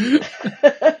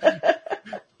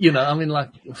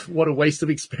 What a waste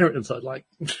of experience. I'd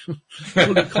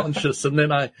fully conscious. And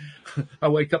then I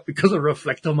wake up because of a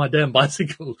reflector on my damn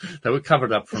bicycle. They were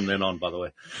covered up from then on, by the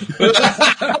way.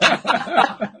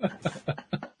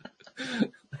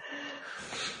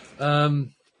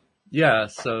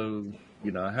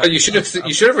 But you should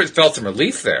have felt some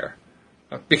relief there.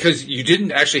 Because you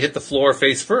didn't actually hit the floor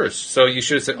face first. So you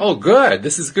should have said, oh, good,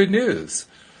 this is good news.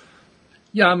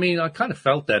 Yeah, I mean, I kind of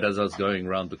felt that as I was going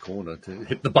around the corner to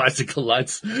hit the bicycle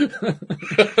lights. I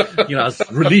was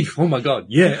relief. Oh my God.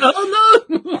 Yeah. Oh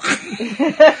no.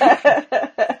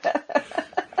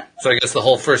 So I guess the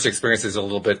whole first experience is a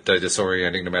little bit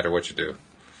disorienting no matter what you do.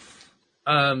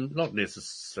 Not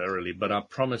necessarily, but I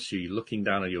promise you, looking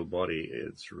down at your body,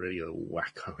 it's really a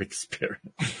wacko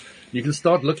experience. You can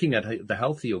start looking at the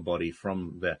health of your body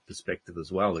from that perspective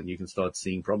as well, and you can start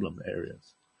seeing problem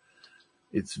areas.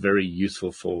 It's very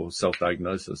useful for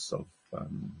self-diagnosis of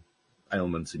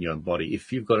ailments in your own body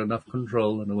if you've got enough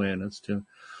control and awareness to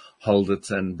hold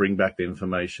it and bring back the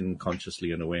information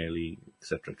consciously and awarely,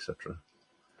 etc., etc.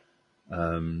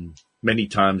 Many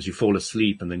times you fall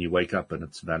asleep and then you wake up and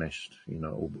it's vanished,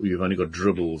 or you've only got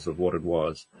dribbles of what it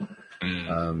was.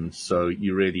 So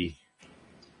you really,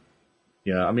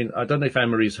 I mean, I don't know if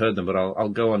Anne-Marie's heard them, but I'll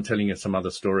go on telling you some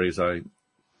other stories. I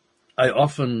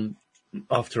often,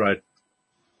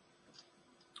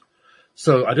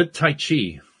 so I did Tai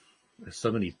Chi. There's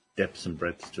so many depths and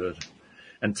breadths to it.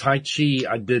 And Tai Chi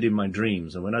I did in my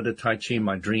dreams. And when I did Tai Chi in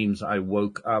my dreams, I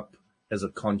woke up as a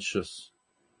conscious,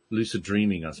 lucid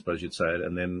dreaming, I suppose you'd say it.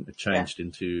 And then it changed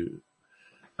into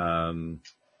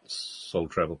soul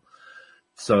travel.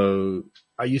 So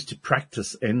I used to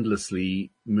practice endlessly,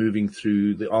 moving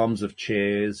through the arms of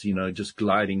chairs, just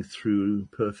gliding through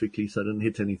perfectly so I didn't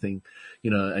hit anything,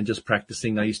 and just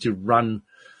practicing. I used to run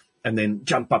and then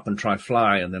jump up and try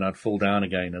fly, and then I'd fall down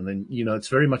again. And then, it's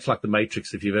very much like the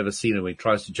Matrix, if you've ever seen it, where he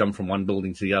tries to jump from one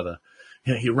building to the other.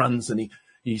 He runs and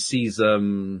he sees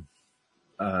Morpheus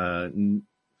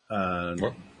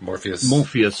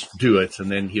do it, and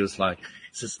then he was like,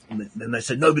 and they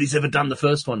said, nobody's ever done the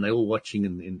first one. They're all watching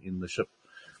in the ship.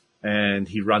 And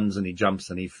he runs and he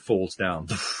jumps and he falls down.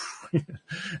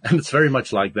 And it's very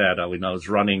much like that. I mean, I was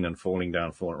running and falling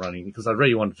down, running, because I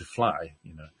really wanted to fly,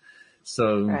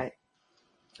 So right.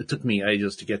 It took me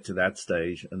ages to get to that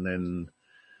stage. And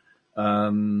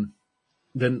then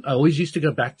I always used to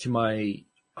go back to my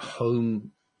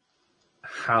home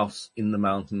house in the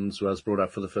mountains where I was brought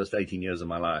up for the first 18 years of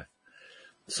my life.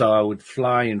 So I would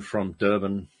fly in from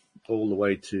Durban all the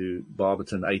way to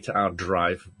Barberton, 8-hour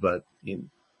drive, but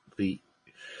in the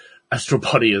astral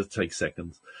body, it takes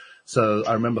seconds. So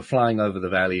I remember flying over the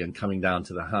valley and coming down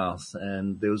to the house,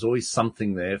 and there was always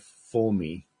something there for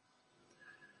me.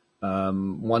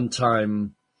 One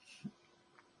time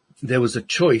there was a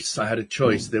choice. I had a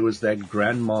choice. There was that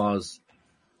grandma's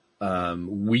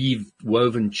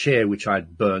woven chair, which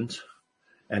I'd burnt,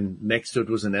 and next to it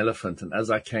was an elephant. And as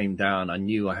I came down, I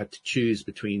knew I had to choose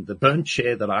between the burnt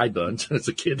chair that I burnt as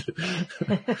a kid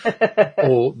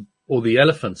or the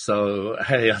elephant. So,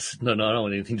 hey, I said, no, I don't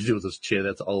want anything to do with this chair.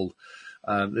 That's old.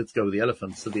 Let's go with the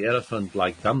elephant. So the elephant,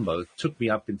 like Dumbo, took me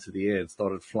up into the air and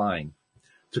started flying.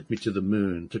 Took me to the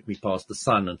moon, took me past the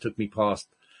sun, and took me past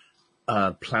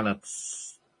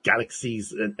planets,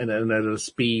 galaxies, and at a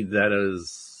speed that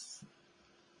is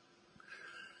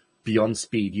beyond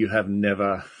speed you have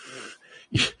never.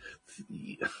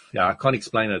 I can't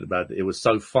explain it, but it was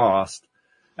so fast.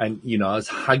 And, I was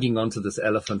hugging onto this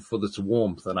elephant for this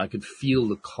warmth, and I could feel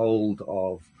the cold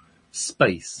of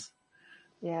space.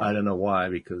 Yeah. I don't know why,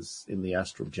 because in the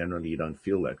astral, generally you don't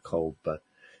feel that cold, but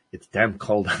it's damn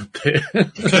cold out there.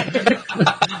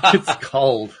 It's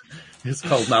cold. It's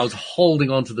cold. And I was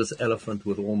holding onto this elephant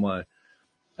with all my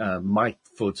might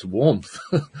for its warmth.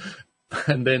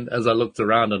 And then as I looked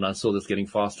around and I saw this getting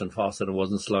faster and faster and it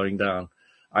wasn't slowing down,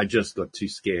 I just got too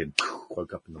scared.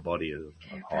 Woke up in the body,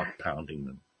 heart pounding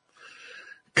and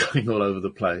going all over the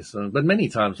place. But many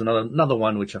times, another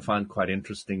one which I find quite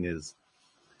interesting is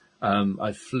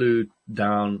I flew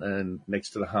down, and next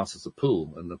to the house is a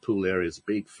pool, and the pool area is a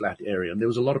big flat area, and there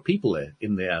was a lot of people there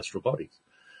in their astral bodies.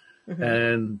 Mm-hmm.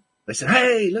 And they said,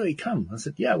 "Hey, Louis, come." I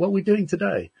said, "Yeah, what are we doing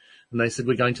today?" And they said,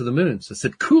 "We're going to the moon." So I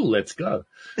said, "Cool, let's go."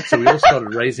 So we all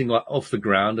started raising off the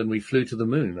ground, and we flew to the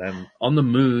moon. And on the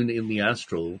moon, in the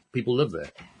astral, people live there.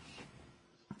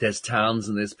 There's towns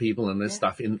and there's people and there's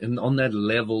stuff. And on that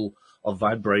level of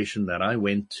vibration that I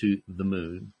went to the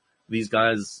moon, these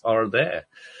guys are there.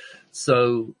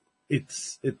 So it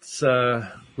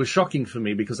was shocking for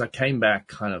me, because I came back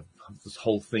kind of this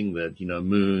whole thing that,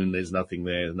 moon, there's nothing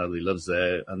there, nobody lives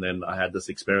there. And then I had this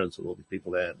experience with all these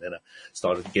people there. And then I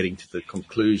started getting to the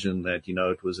conclusion that,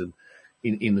 it was in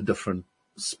a different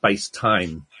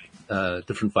space-time,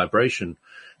 different vibration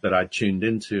that I tuned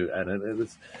into. And it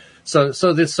was, so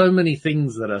there's so many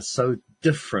things that are so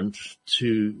different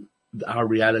to our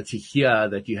reality here,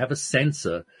 that you have a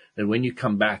sensor that when you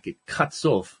come back, it cuts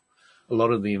off a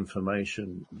lot of the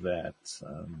information that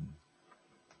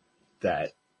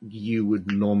you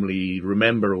would normally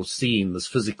remember or see in this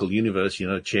physical universe,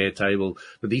 chair, table.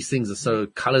 But these things are so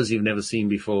colors you've never seen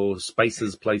before,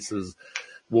 spaces, places,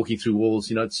 walking through walls.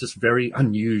 It's just very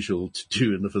unusual to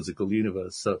do in the physical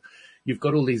universe. So you've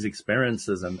got all these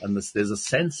experiences and there's a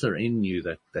sensor in you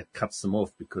that cuts them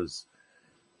off because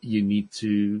you need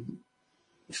to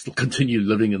still continue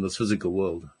living in this physical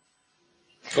world.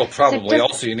 Well, probably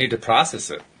also you need to process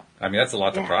it. I mean, that's a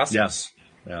lot to process. Yes.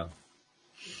 Yeah.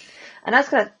 And I was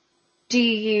going to, do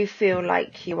you feel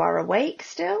like you are awake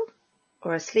still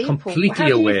or asleep? Completely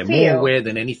aware, more aware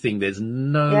than anything. There's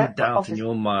no doubt in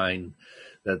your mind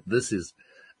that this is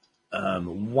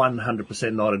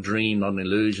 100% not a dream, not an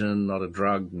illusion, not a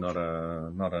drug, not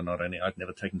any. I've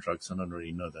never taken drugs, so I don't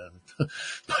really know that.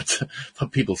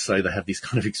 but people say they have these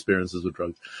kind of experiences with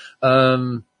drugs.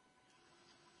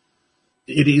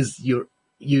 It is, you're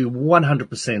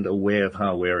 100% aware of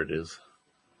how aware it is.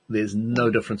 There's no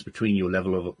difference between your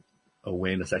level of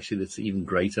awareness. Actually, it's even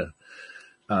greater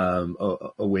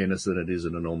awareness than it is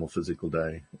in a normal physical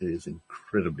day. It is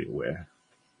incredibly aware.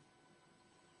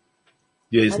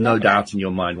 There's no doubt in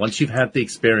your mind. Once you've had the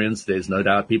experience, there's no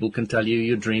doubt. People can tell you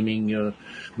you're dreaming, you're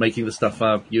making the stuff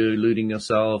up, you're eluding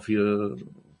yourself, you've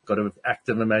got an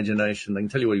active imagination. They can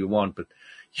tell you what you want, but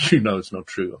it's not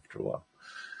true after a while.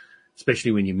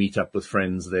 Especially when you meet up with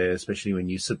friends there, especially when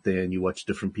you sit there and you watch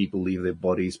different people leave their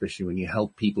body, especially when you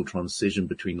help people transition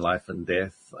between life and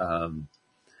death.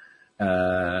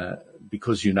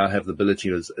 Because you now have the ability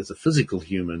as a physical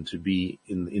human to be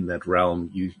in that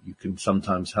realm, you can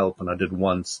sometimes help. And I did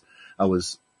once. I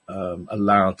was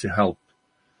allowed to help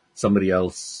somebody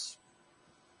else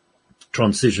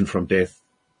transition from death,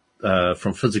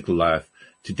 from physical life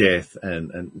to death,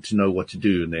 and to know what to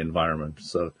do in the environment.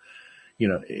 So,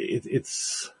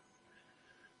 it's,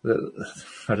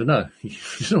 I don't know. You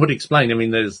don't know what to explain. I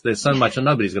mean, there's so much and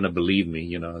nobody's going to believe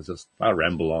me, I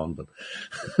ramble on, but.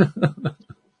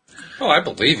 Oh, I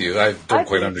believe you. I don't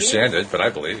quite understand it, but I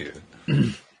believe you.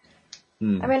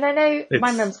 I mean, I know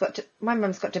my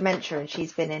mum's got dementia and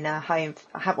she's been in a home.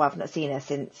 I've not seen her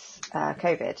since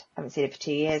COVID. I haven't seen her for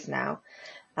 2 years now.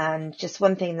 And just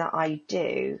one thing that I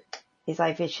do is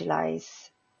I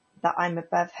visualize that I'm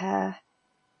above her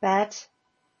bed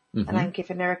and I'm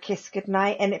giving her a kiss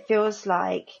goodnight. And it feels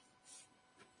like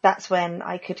that's when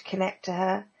I could connect to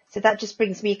her. So that just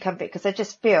brings me comfort because I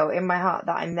just feel in my heart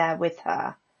that I'm there with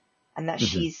her and that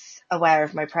she's aware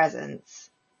of my presence.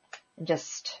 And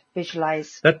just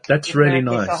visualize. That's really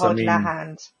nice. Holding her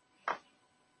hand.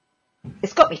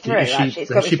 It's got me through, actually.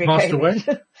 It's got me through. Has she passed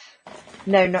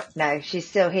away? No. She's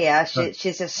still here.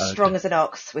 She's as strong as an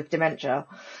ox with dementia.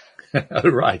 Oh,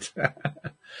 right.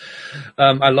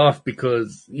 I laugh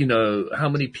because, how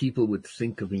many people would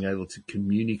think of being able to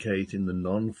communicate in the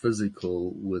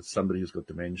non-physical with somebody who's got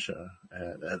dementia?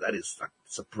 It's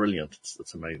a brilliant,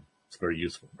 it's amazing. It's very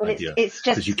useful. But it's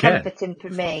just comforting for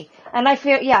me. And I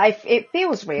feel, it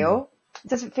feels real. It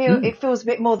doesn't feel, it feels a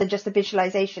bit more than just a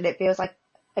visualization. It feels like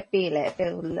I feel it. I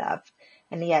feel love.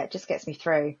 And it just gets me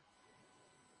through.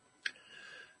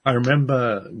 I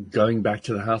remember going back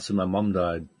to the house when my mom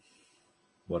died,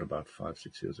 about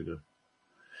 5-6 years ago.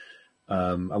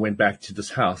 I went back to this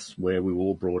house where we were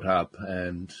all brought up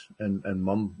and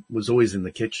mom was always in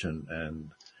the kitchen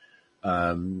and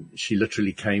she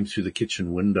literally came through the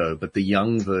kitchen window, but the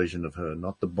young version of her,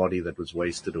 not the body that was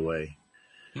wasted away.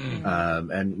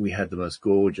 And we had the most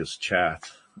gorgeous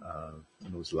chat.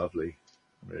 And it was lovely,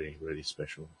 really, really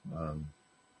special.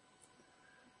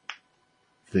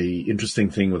 The interesting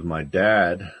thing with my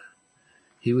dad,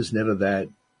 he was never that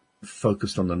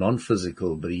focused on the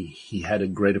non-physical, but he had a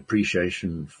great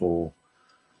appreciation for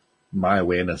my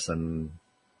awareness and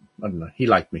I don't know, he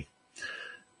liked me.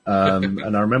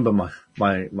 And I remember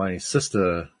my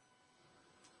sister,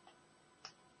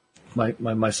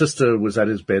 my sister was at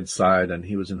his bedside and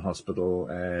he was in hospital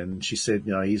and she said,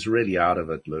 he's really out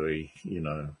of it, Louis,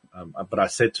 but I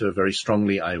said to her very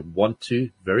strongly, I want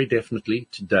to very definitely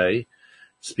today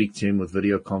speak to him with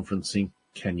video conferencing.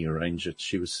 Can you arrange it?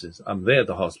 She says, I'm there at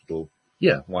the hospital.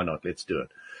 Yeah, why not? Let's do it.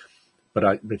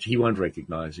 But he won't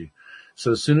recognize you.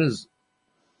 So as soon as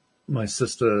my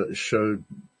sister showed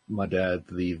my dad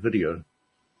the video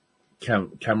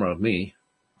camera of me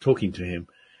talking to him,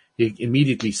 he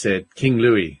immediately said, King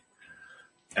Louis.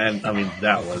 And I mean,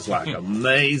 that was like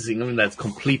amazing. I mean, that's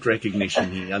complete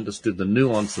recognition. He understood the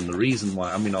nuance and the reason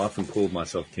why. I mean, I often called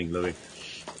myself King Louis.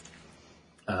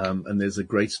 And there's a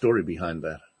great story behind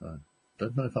that. I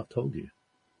don't know if I've told you.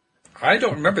 I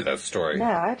don't remember that story. No,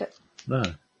 I don't. No.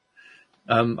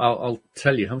 I'll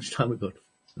tell you. How much time we got?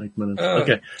 8 minutes.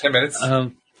 Okay. 10 minutes.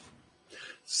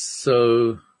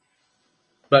 So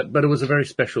But it was a very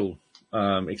special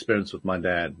experience with my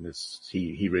dad.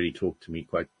 He really talked to me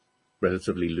quite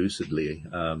relatively lucidly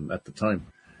at the time,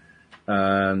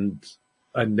 and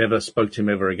I never spoke to him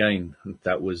ever again.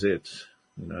 That was it.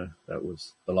 That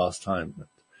was the last time.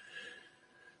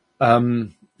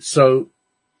 So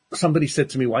somebody said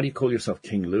to me, "Why do you call yourself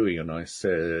King Louis?" And I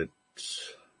said,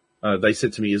 they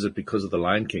said to me, "Is it because of the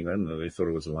Lion King?" I don't know. They thought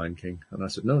it was the Lion King, and I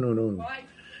said, "No. Why?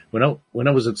 When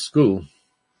I was at school,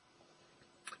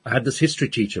 I had this history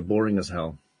teacher, boring as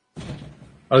hell.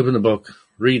 Open the book,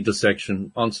 read the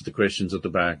section, answer the questions at the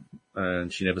back,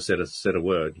 and she never said a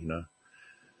word,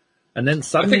 And then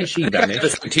suddenly she vanished. I had the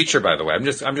same teacher, by the way. I'm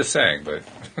just saying, but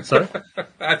sorry.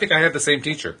 I think I had the same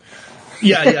teacher.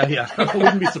 Yeah. I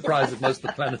wouldn't be surprised if most of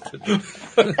the planet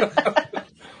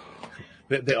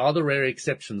did. There are the rare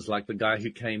exceptions, like the guy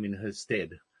who came in her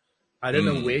stead. I don't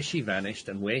know where she vanished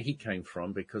and where he came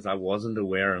from, because I wasn't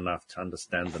aware enough to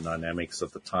understand the dynamics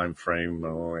of the time frame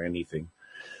or anything.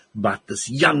 But this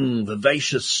young,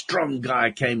 vivacious, strong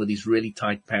guy came with these really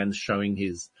tight pants showing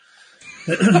his,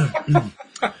 and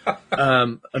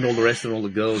all the rest, and all the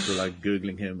girls were like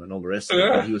Googling him and all the rest of it.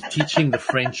 But he was teaching the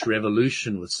French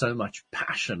Revolution with so much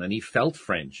passion, and he felt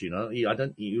French, He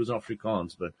was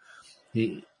Afrikaans, but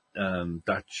he,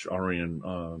 Dutch, Aryan,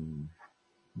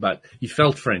 but he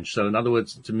felt French. So in other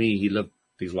words, to me, he lived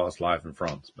his last life in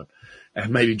France, and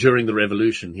maybe during the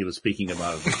revolution, he was speaking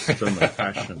about it with so much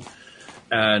passion.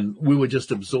 And we were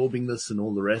just absorbing this and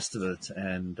all the rest of it.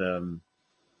 And,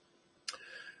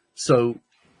 so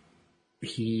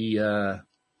he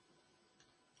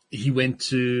went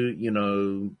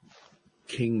to,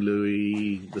 King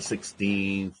Louis the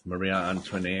 16th, Maria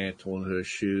Antoinette, all her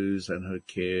shoes and her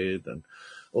kid and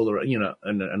all the,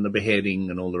 and the beheading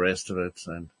and all the rest of it.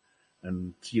 And,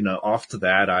 after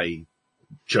that, I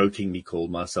jokingly called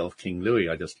myself King Louis.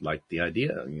 I just liked the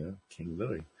idea, King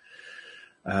Louis.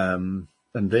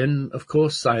 And then, of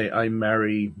course, I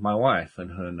marry my wife,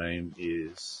 and her name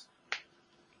is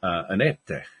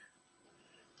Annette,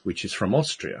 which is from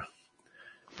Austria.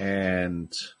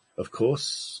 And, of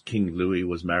course, King Louis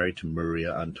was married to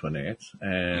Maria Antoinette.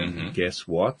 And guess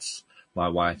what? My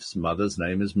wife's mother's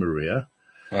name is Maria.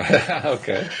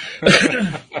 Okay.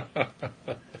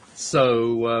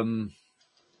 So,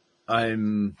 I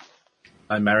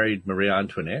married Maria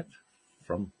Antoinette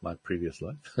from my previous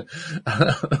life.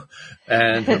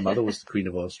 And her mother was the Queen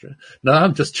of Austria. No,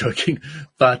 I'm just joking.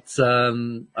 But,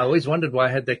 I always wondered why I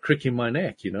had that crick in my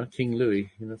neck, King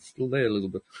Louis, it's still there a little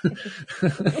bit.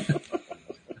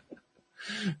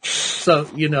 So,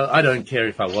 I don't care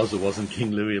if I was or wasn't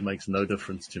King Louis. It makes no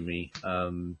difference to me.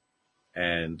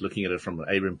 And looking at it from an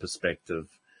Abraham perspective,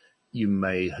 you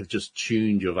may have just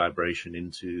tuned your vibration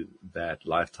into that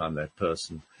lifetime, that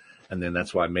person. And then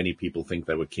that's why many people think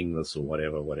they were kingless or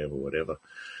whatever.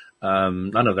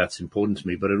 None of that's important to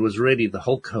me, but it was really the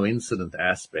whole coincident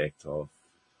aspect of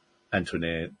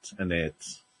Antoinette, Annette,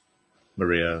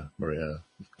 Maria,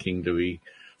 King Louis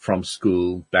from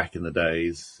school back in the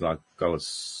days. Like I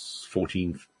was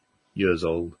 15 years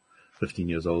old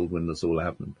when this all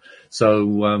happened.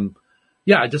 So,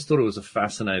 I just thought it was a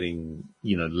fascinating,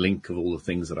 link of all the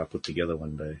things that I put together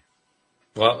one day.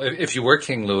 Well, if you were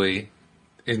King Louis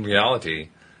in reality,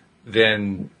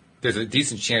 then there's a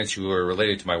decent chance you were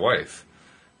related to my wife,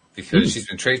 because she's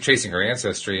been tracing her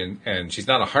ancestry, and she's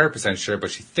not 100% sure, but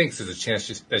she thinks there's a chance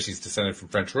that she's descended from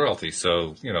French royalty.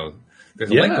 So, there's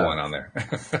a link going on there.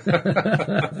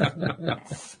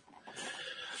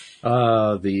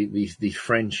 The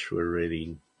French were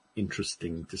really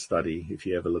interesting to study. If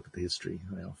you ever look at the history,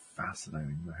 they are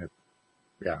fascinating.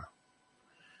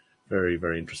 Very,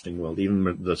 very interesting world.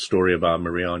 Even the story about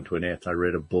Marie Antoinette, I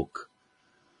read a book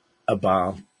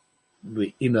about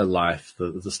the inner life,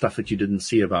 the stuff that you didn't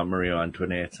see about Marie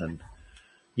Antoinette. And,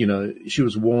 she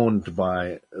was warned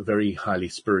by a very highly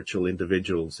spiritual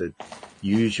individual, said,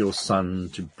 use your son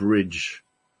to bridge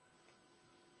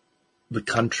the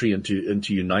country and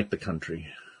to unite the country.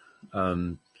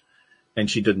 And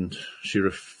she didn't.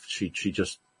 She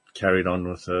just carried on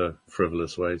with her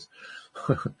frivolous ways.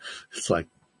 It's like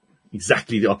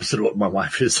exactly the opposite of what my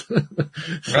wife is.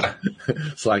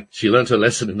 It's like she learned her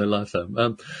lesson in her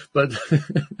lifetime. But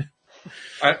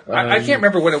I can't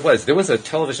remember what it was. There was a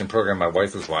television program my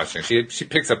wife was watching. She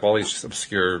picks up all these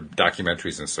obscure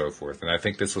documentaries and so forth, and I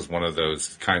think this was one of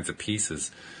those kinds of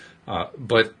pieces.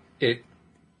 But it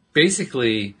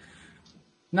basically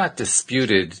not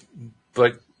disputed,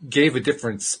 but gave a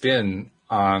different spin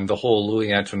on the whole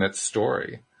Louis Antoinette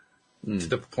story, to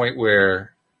the point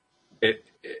where it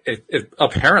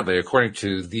apparently, according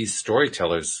to these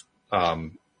storytellers,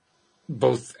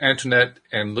 both Antoinette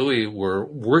and Louis were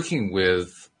working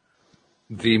with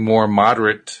the more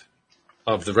moderate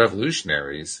of the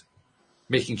revolutionaries,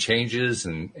 making changes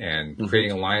and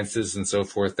creating alliances and so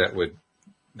forth that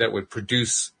would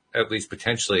produce at least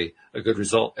potentially a good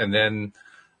result. And then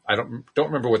I don't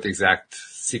remember what the exact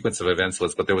sequence of events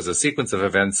was, but there was a sequence of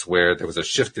events where there was a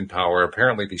shift in power.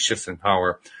 Apparently these shifts in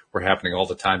power were happening all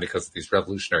the time because of these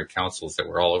revolutionary councils that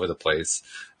were all over the place.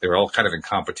 They were all kind of in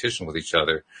competition with each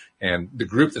other. And the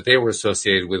group that they were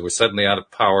associated with were suddenly out of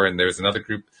power. And there's another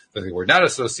group that they were not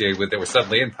associated with that were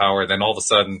suddenly in power. Then all of a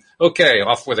sudden, okay,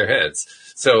 off with their heads.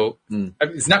 So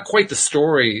it's not quite the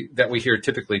story that we hear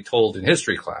typically told in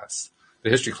history class. The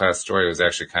history class story was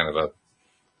actually kind of a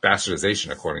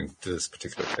bastardization according to this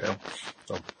particular tale.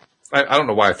 So I don't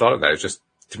know why I thought of that. It's just,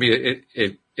 to me,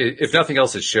 it if nothing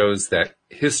else, it shows that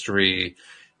history,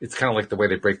 it's kind of like the way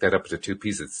they break that up into two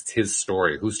pieces. It's his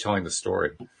story. Who's telling the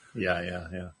story? Yeah.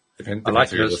 I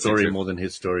like her story more than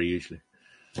his story usually.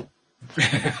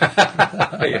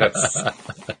 Yes.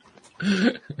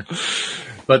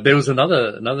 But there was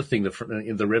another thing.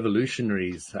 The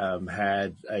revolutionaries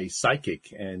had a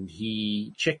psychic, and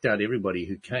he checked out everybody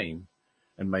who came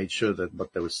and made sure that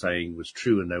what they were saying was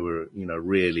true, and they were,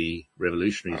 really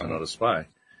revolutionaries and not a spy.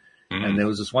 Mm-hmm. And there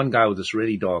was this one guy with this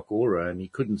really dark aura, and he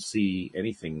couldn't see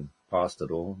anything past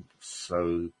it all.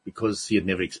 So because he had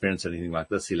never experienced anything like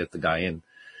this, he let the guy in.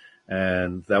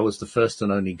 And that was the first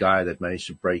and only guy that managed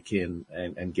to break in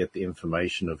and get the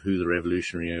information of who the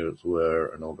revolutionaries were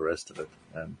and all the rest of it.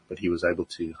 But he was able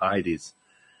to hide his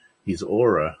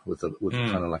aura with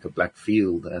kind of like a black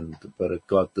field, but it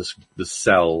got this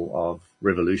cell of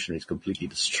revolutionaries completely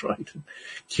destroyed and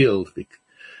killed.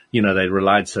 They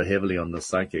relied so heavily on the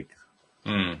psychic.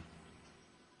 Mm.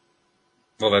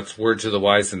 Well, that's word to the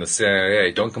wise in the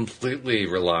CIA. Don't completely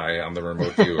rely on the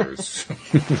remote viewers.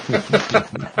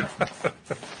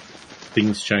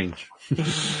 Things change.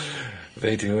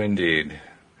 They do indeed.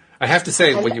 I have to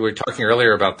say, when you were talking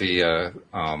earlier about the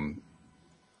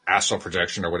astral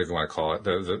projection, or whatever you want to call it,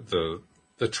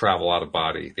 the travel out of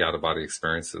body, the out of body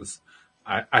experiences,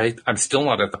 I'm still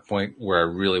not at the point where I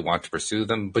really want to pursue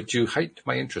them, but you heightened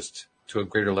my interest to a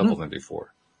greater level than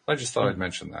before. I just thought I'd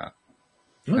mention that.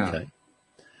 Okay.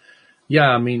 Yeah,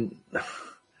 I mean,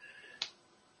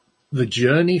 the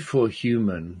journey for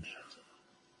human.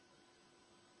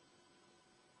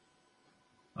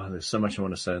 There's so much I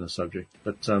want to say on the subject,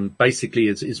 but basically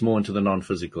it's more into the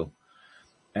non-physical,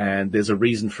 and there's a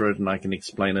reason for it, and I can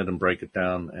explain it and break it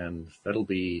down, and that'll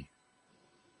be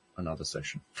another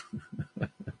session.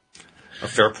 A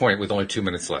fair point with only 2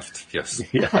 minutes left. Yes.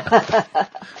 Yeah.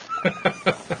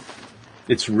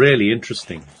 It's really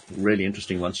interesting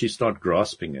once you start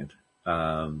grasping it.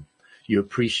 You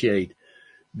appreciate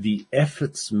the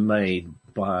efforts made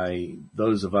by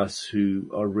those of us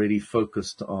who are really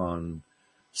focused on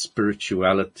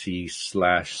spirituality /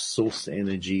 source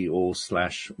energy or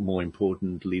 / more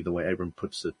importantly, the way Abram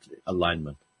puts it,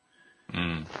 alignment.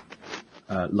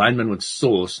 Alignment with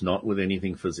source, not with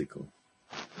anything physical.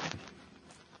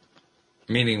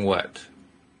 Meaning what?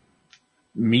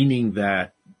 Meaning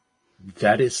that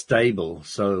is stable.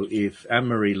 So if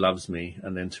Anne-Marie loves me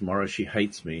and then tomorrow she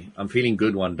hates me, I'm feeling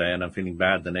good one day and I'm feeling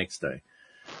bad the next day.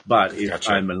 But if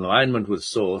I'm in alignment with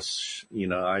source,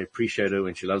 I appreciate her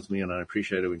when she loves me and I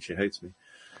appreciate her when she hates me.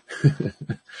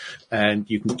 And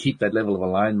you can keep that level of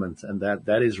alignment, and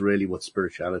that is really what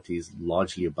spirituality is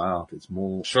largely about. It's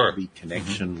more the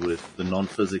connection with the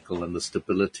non-physical and the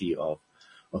stability of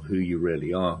who you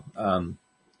really are.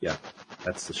 Yeah,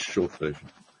 that's the short version.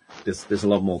 There's a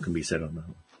lot more can be said on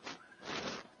that.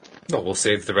 Well, we'll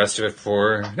save the rest of it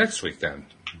for next week then.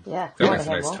 Yeah. That's a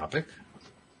nice topic.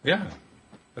 Yeah,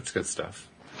 that's good stuff.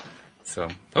 So,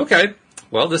 okay.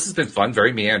 Well, this has been fun,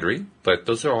 very meandering, but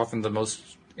those are often the most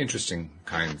interesting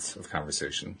kinds of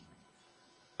conversation.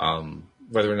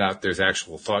 Whether or not there's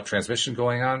actual thought transmission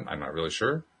going on, I'm not really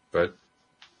sure. But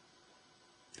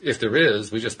if there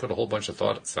is, we just put a whole bunch of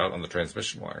thoughts out on the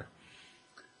transmission wire.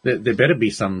 There better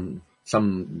be some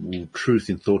truth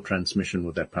in thought transmission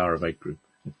with that Power of 8 group.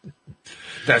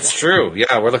 That's true.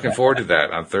 Yeah, we're looking forward to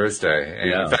that on Thursday. And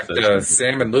yeah, in fact,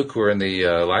 Sam and Luke, who are in the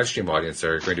live stream audience,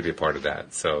 are going to be a part of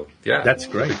that. So, yeah. That's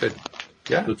great. Good.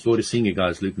 Yeah. Look forward to seeing you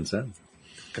guys, Luke and Sam.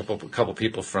 Couple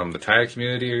people from the Taya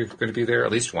community are going to be there,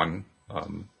 at least one.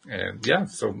 And yeah,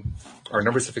 so our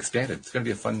numbers have expanded. It's going to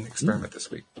be a fun experiment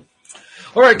this week.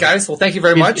 All right, guys. Well, thank you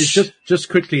very much. Just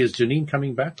quickly, is Janine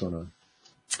coming back or not?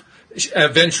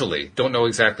 Eventually. Don't know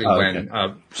exactly when.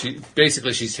 Okay.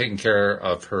 She's taking care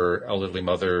of her elderly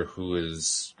mother who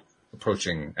is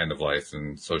approaching end of life.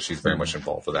 And so she's very much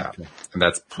involved with that. Okay. And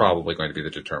that's probably going to be the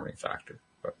determining factor.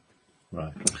 But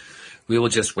Right. We will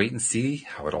just wait and see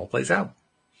how it all plays out.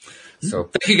 So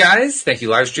thank you guys. Thank you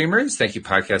live streamers. Thank you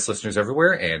podcast listeners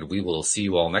everywhere. And we will see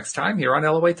you all next time here on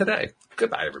LOA Today.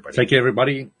 Goodbye, everybody. Take care,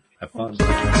 everybody. Have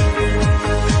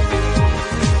fun.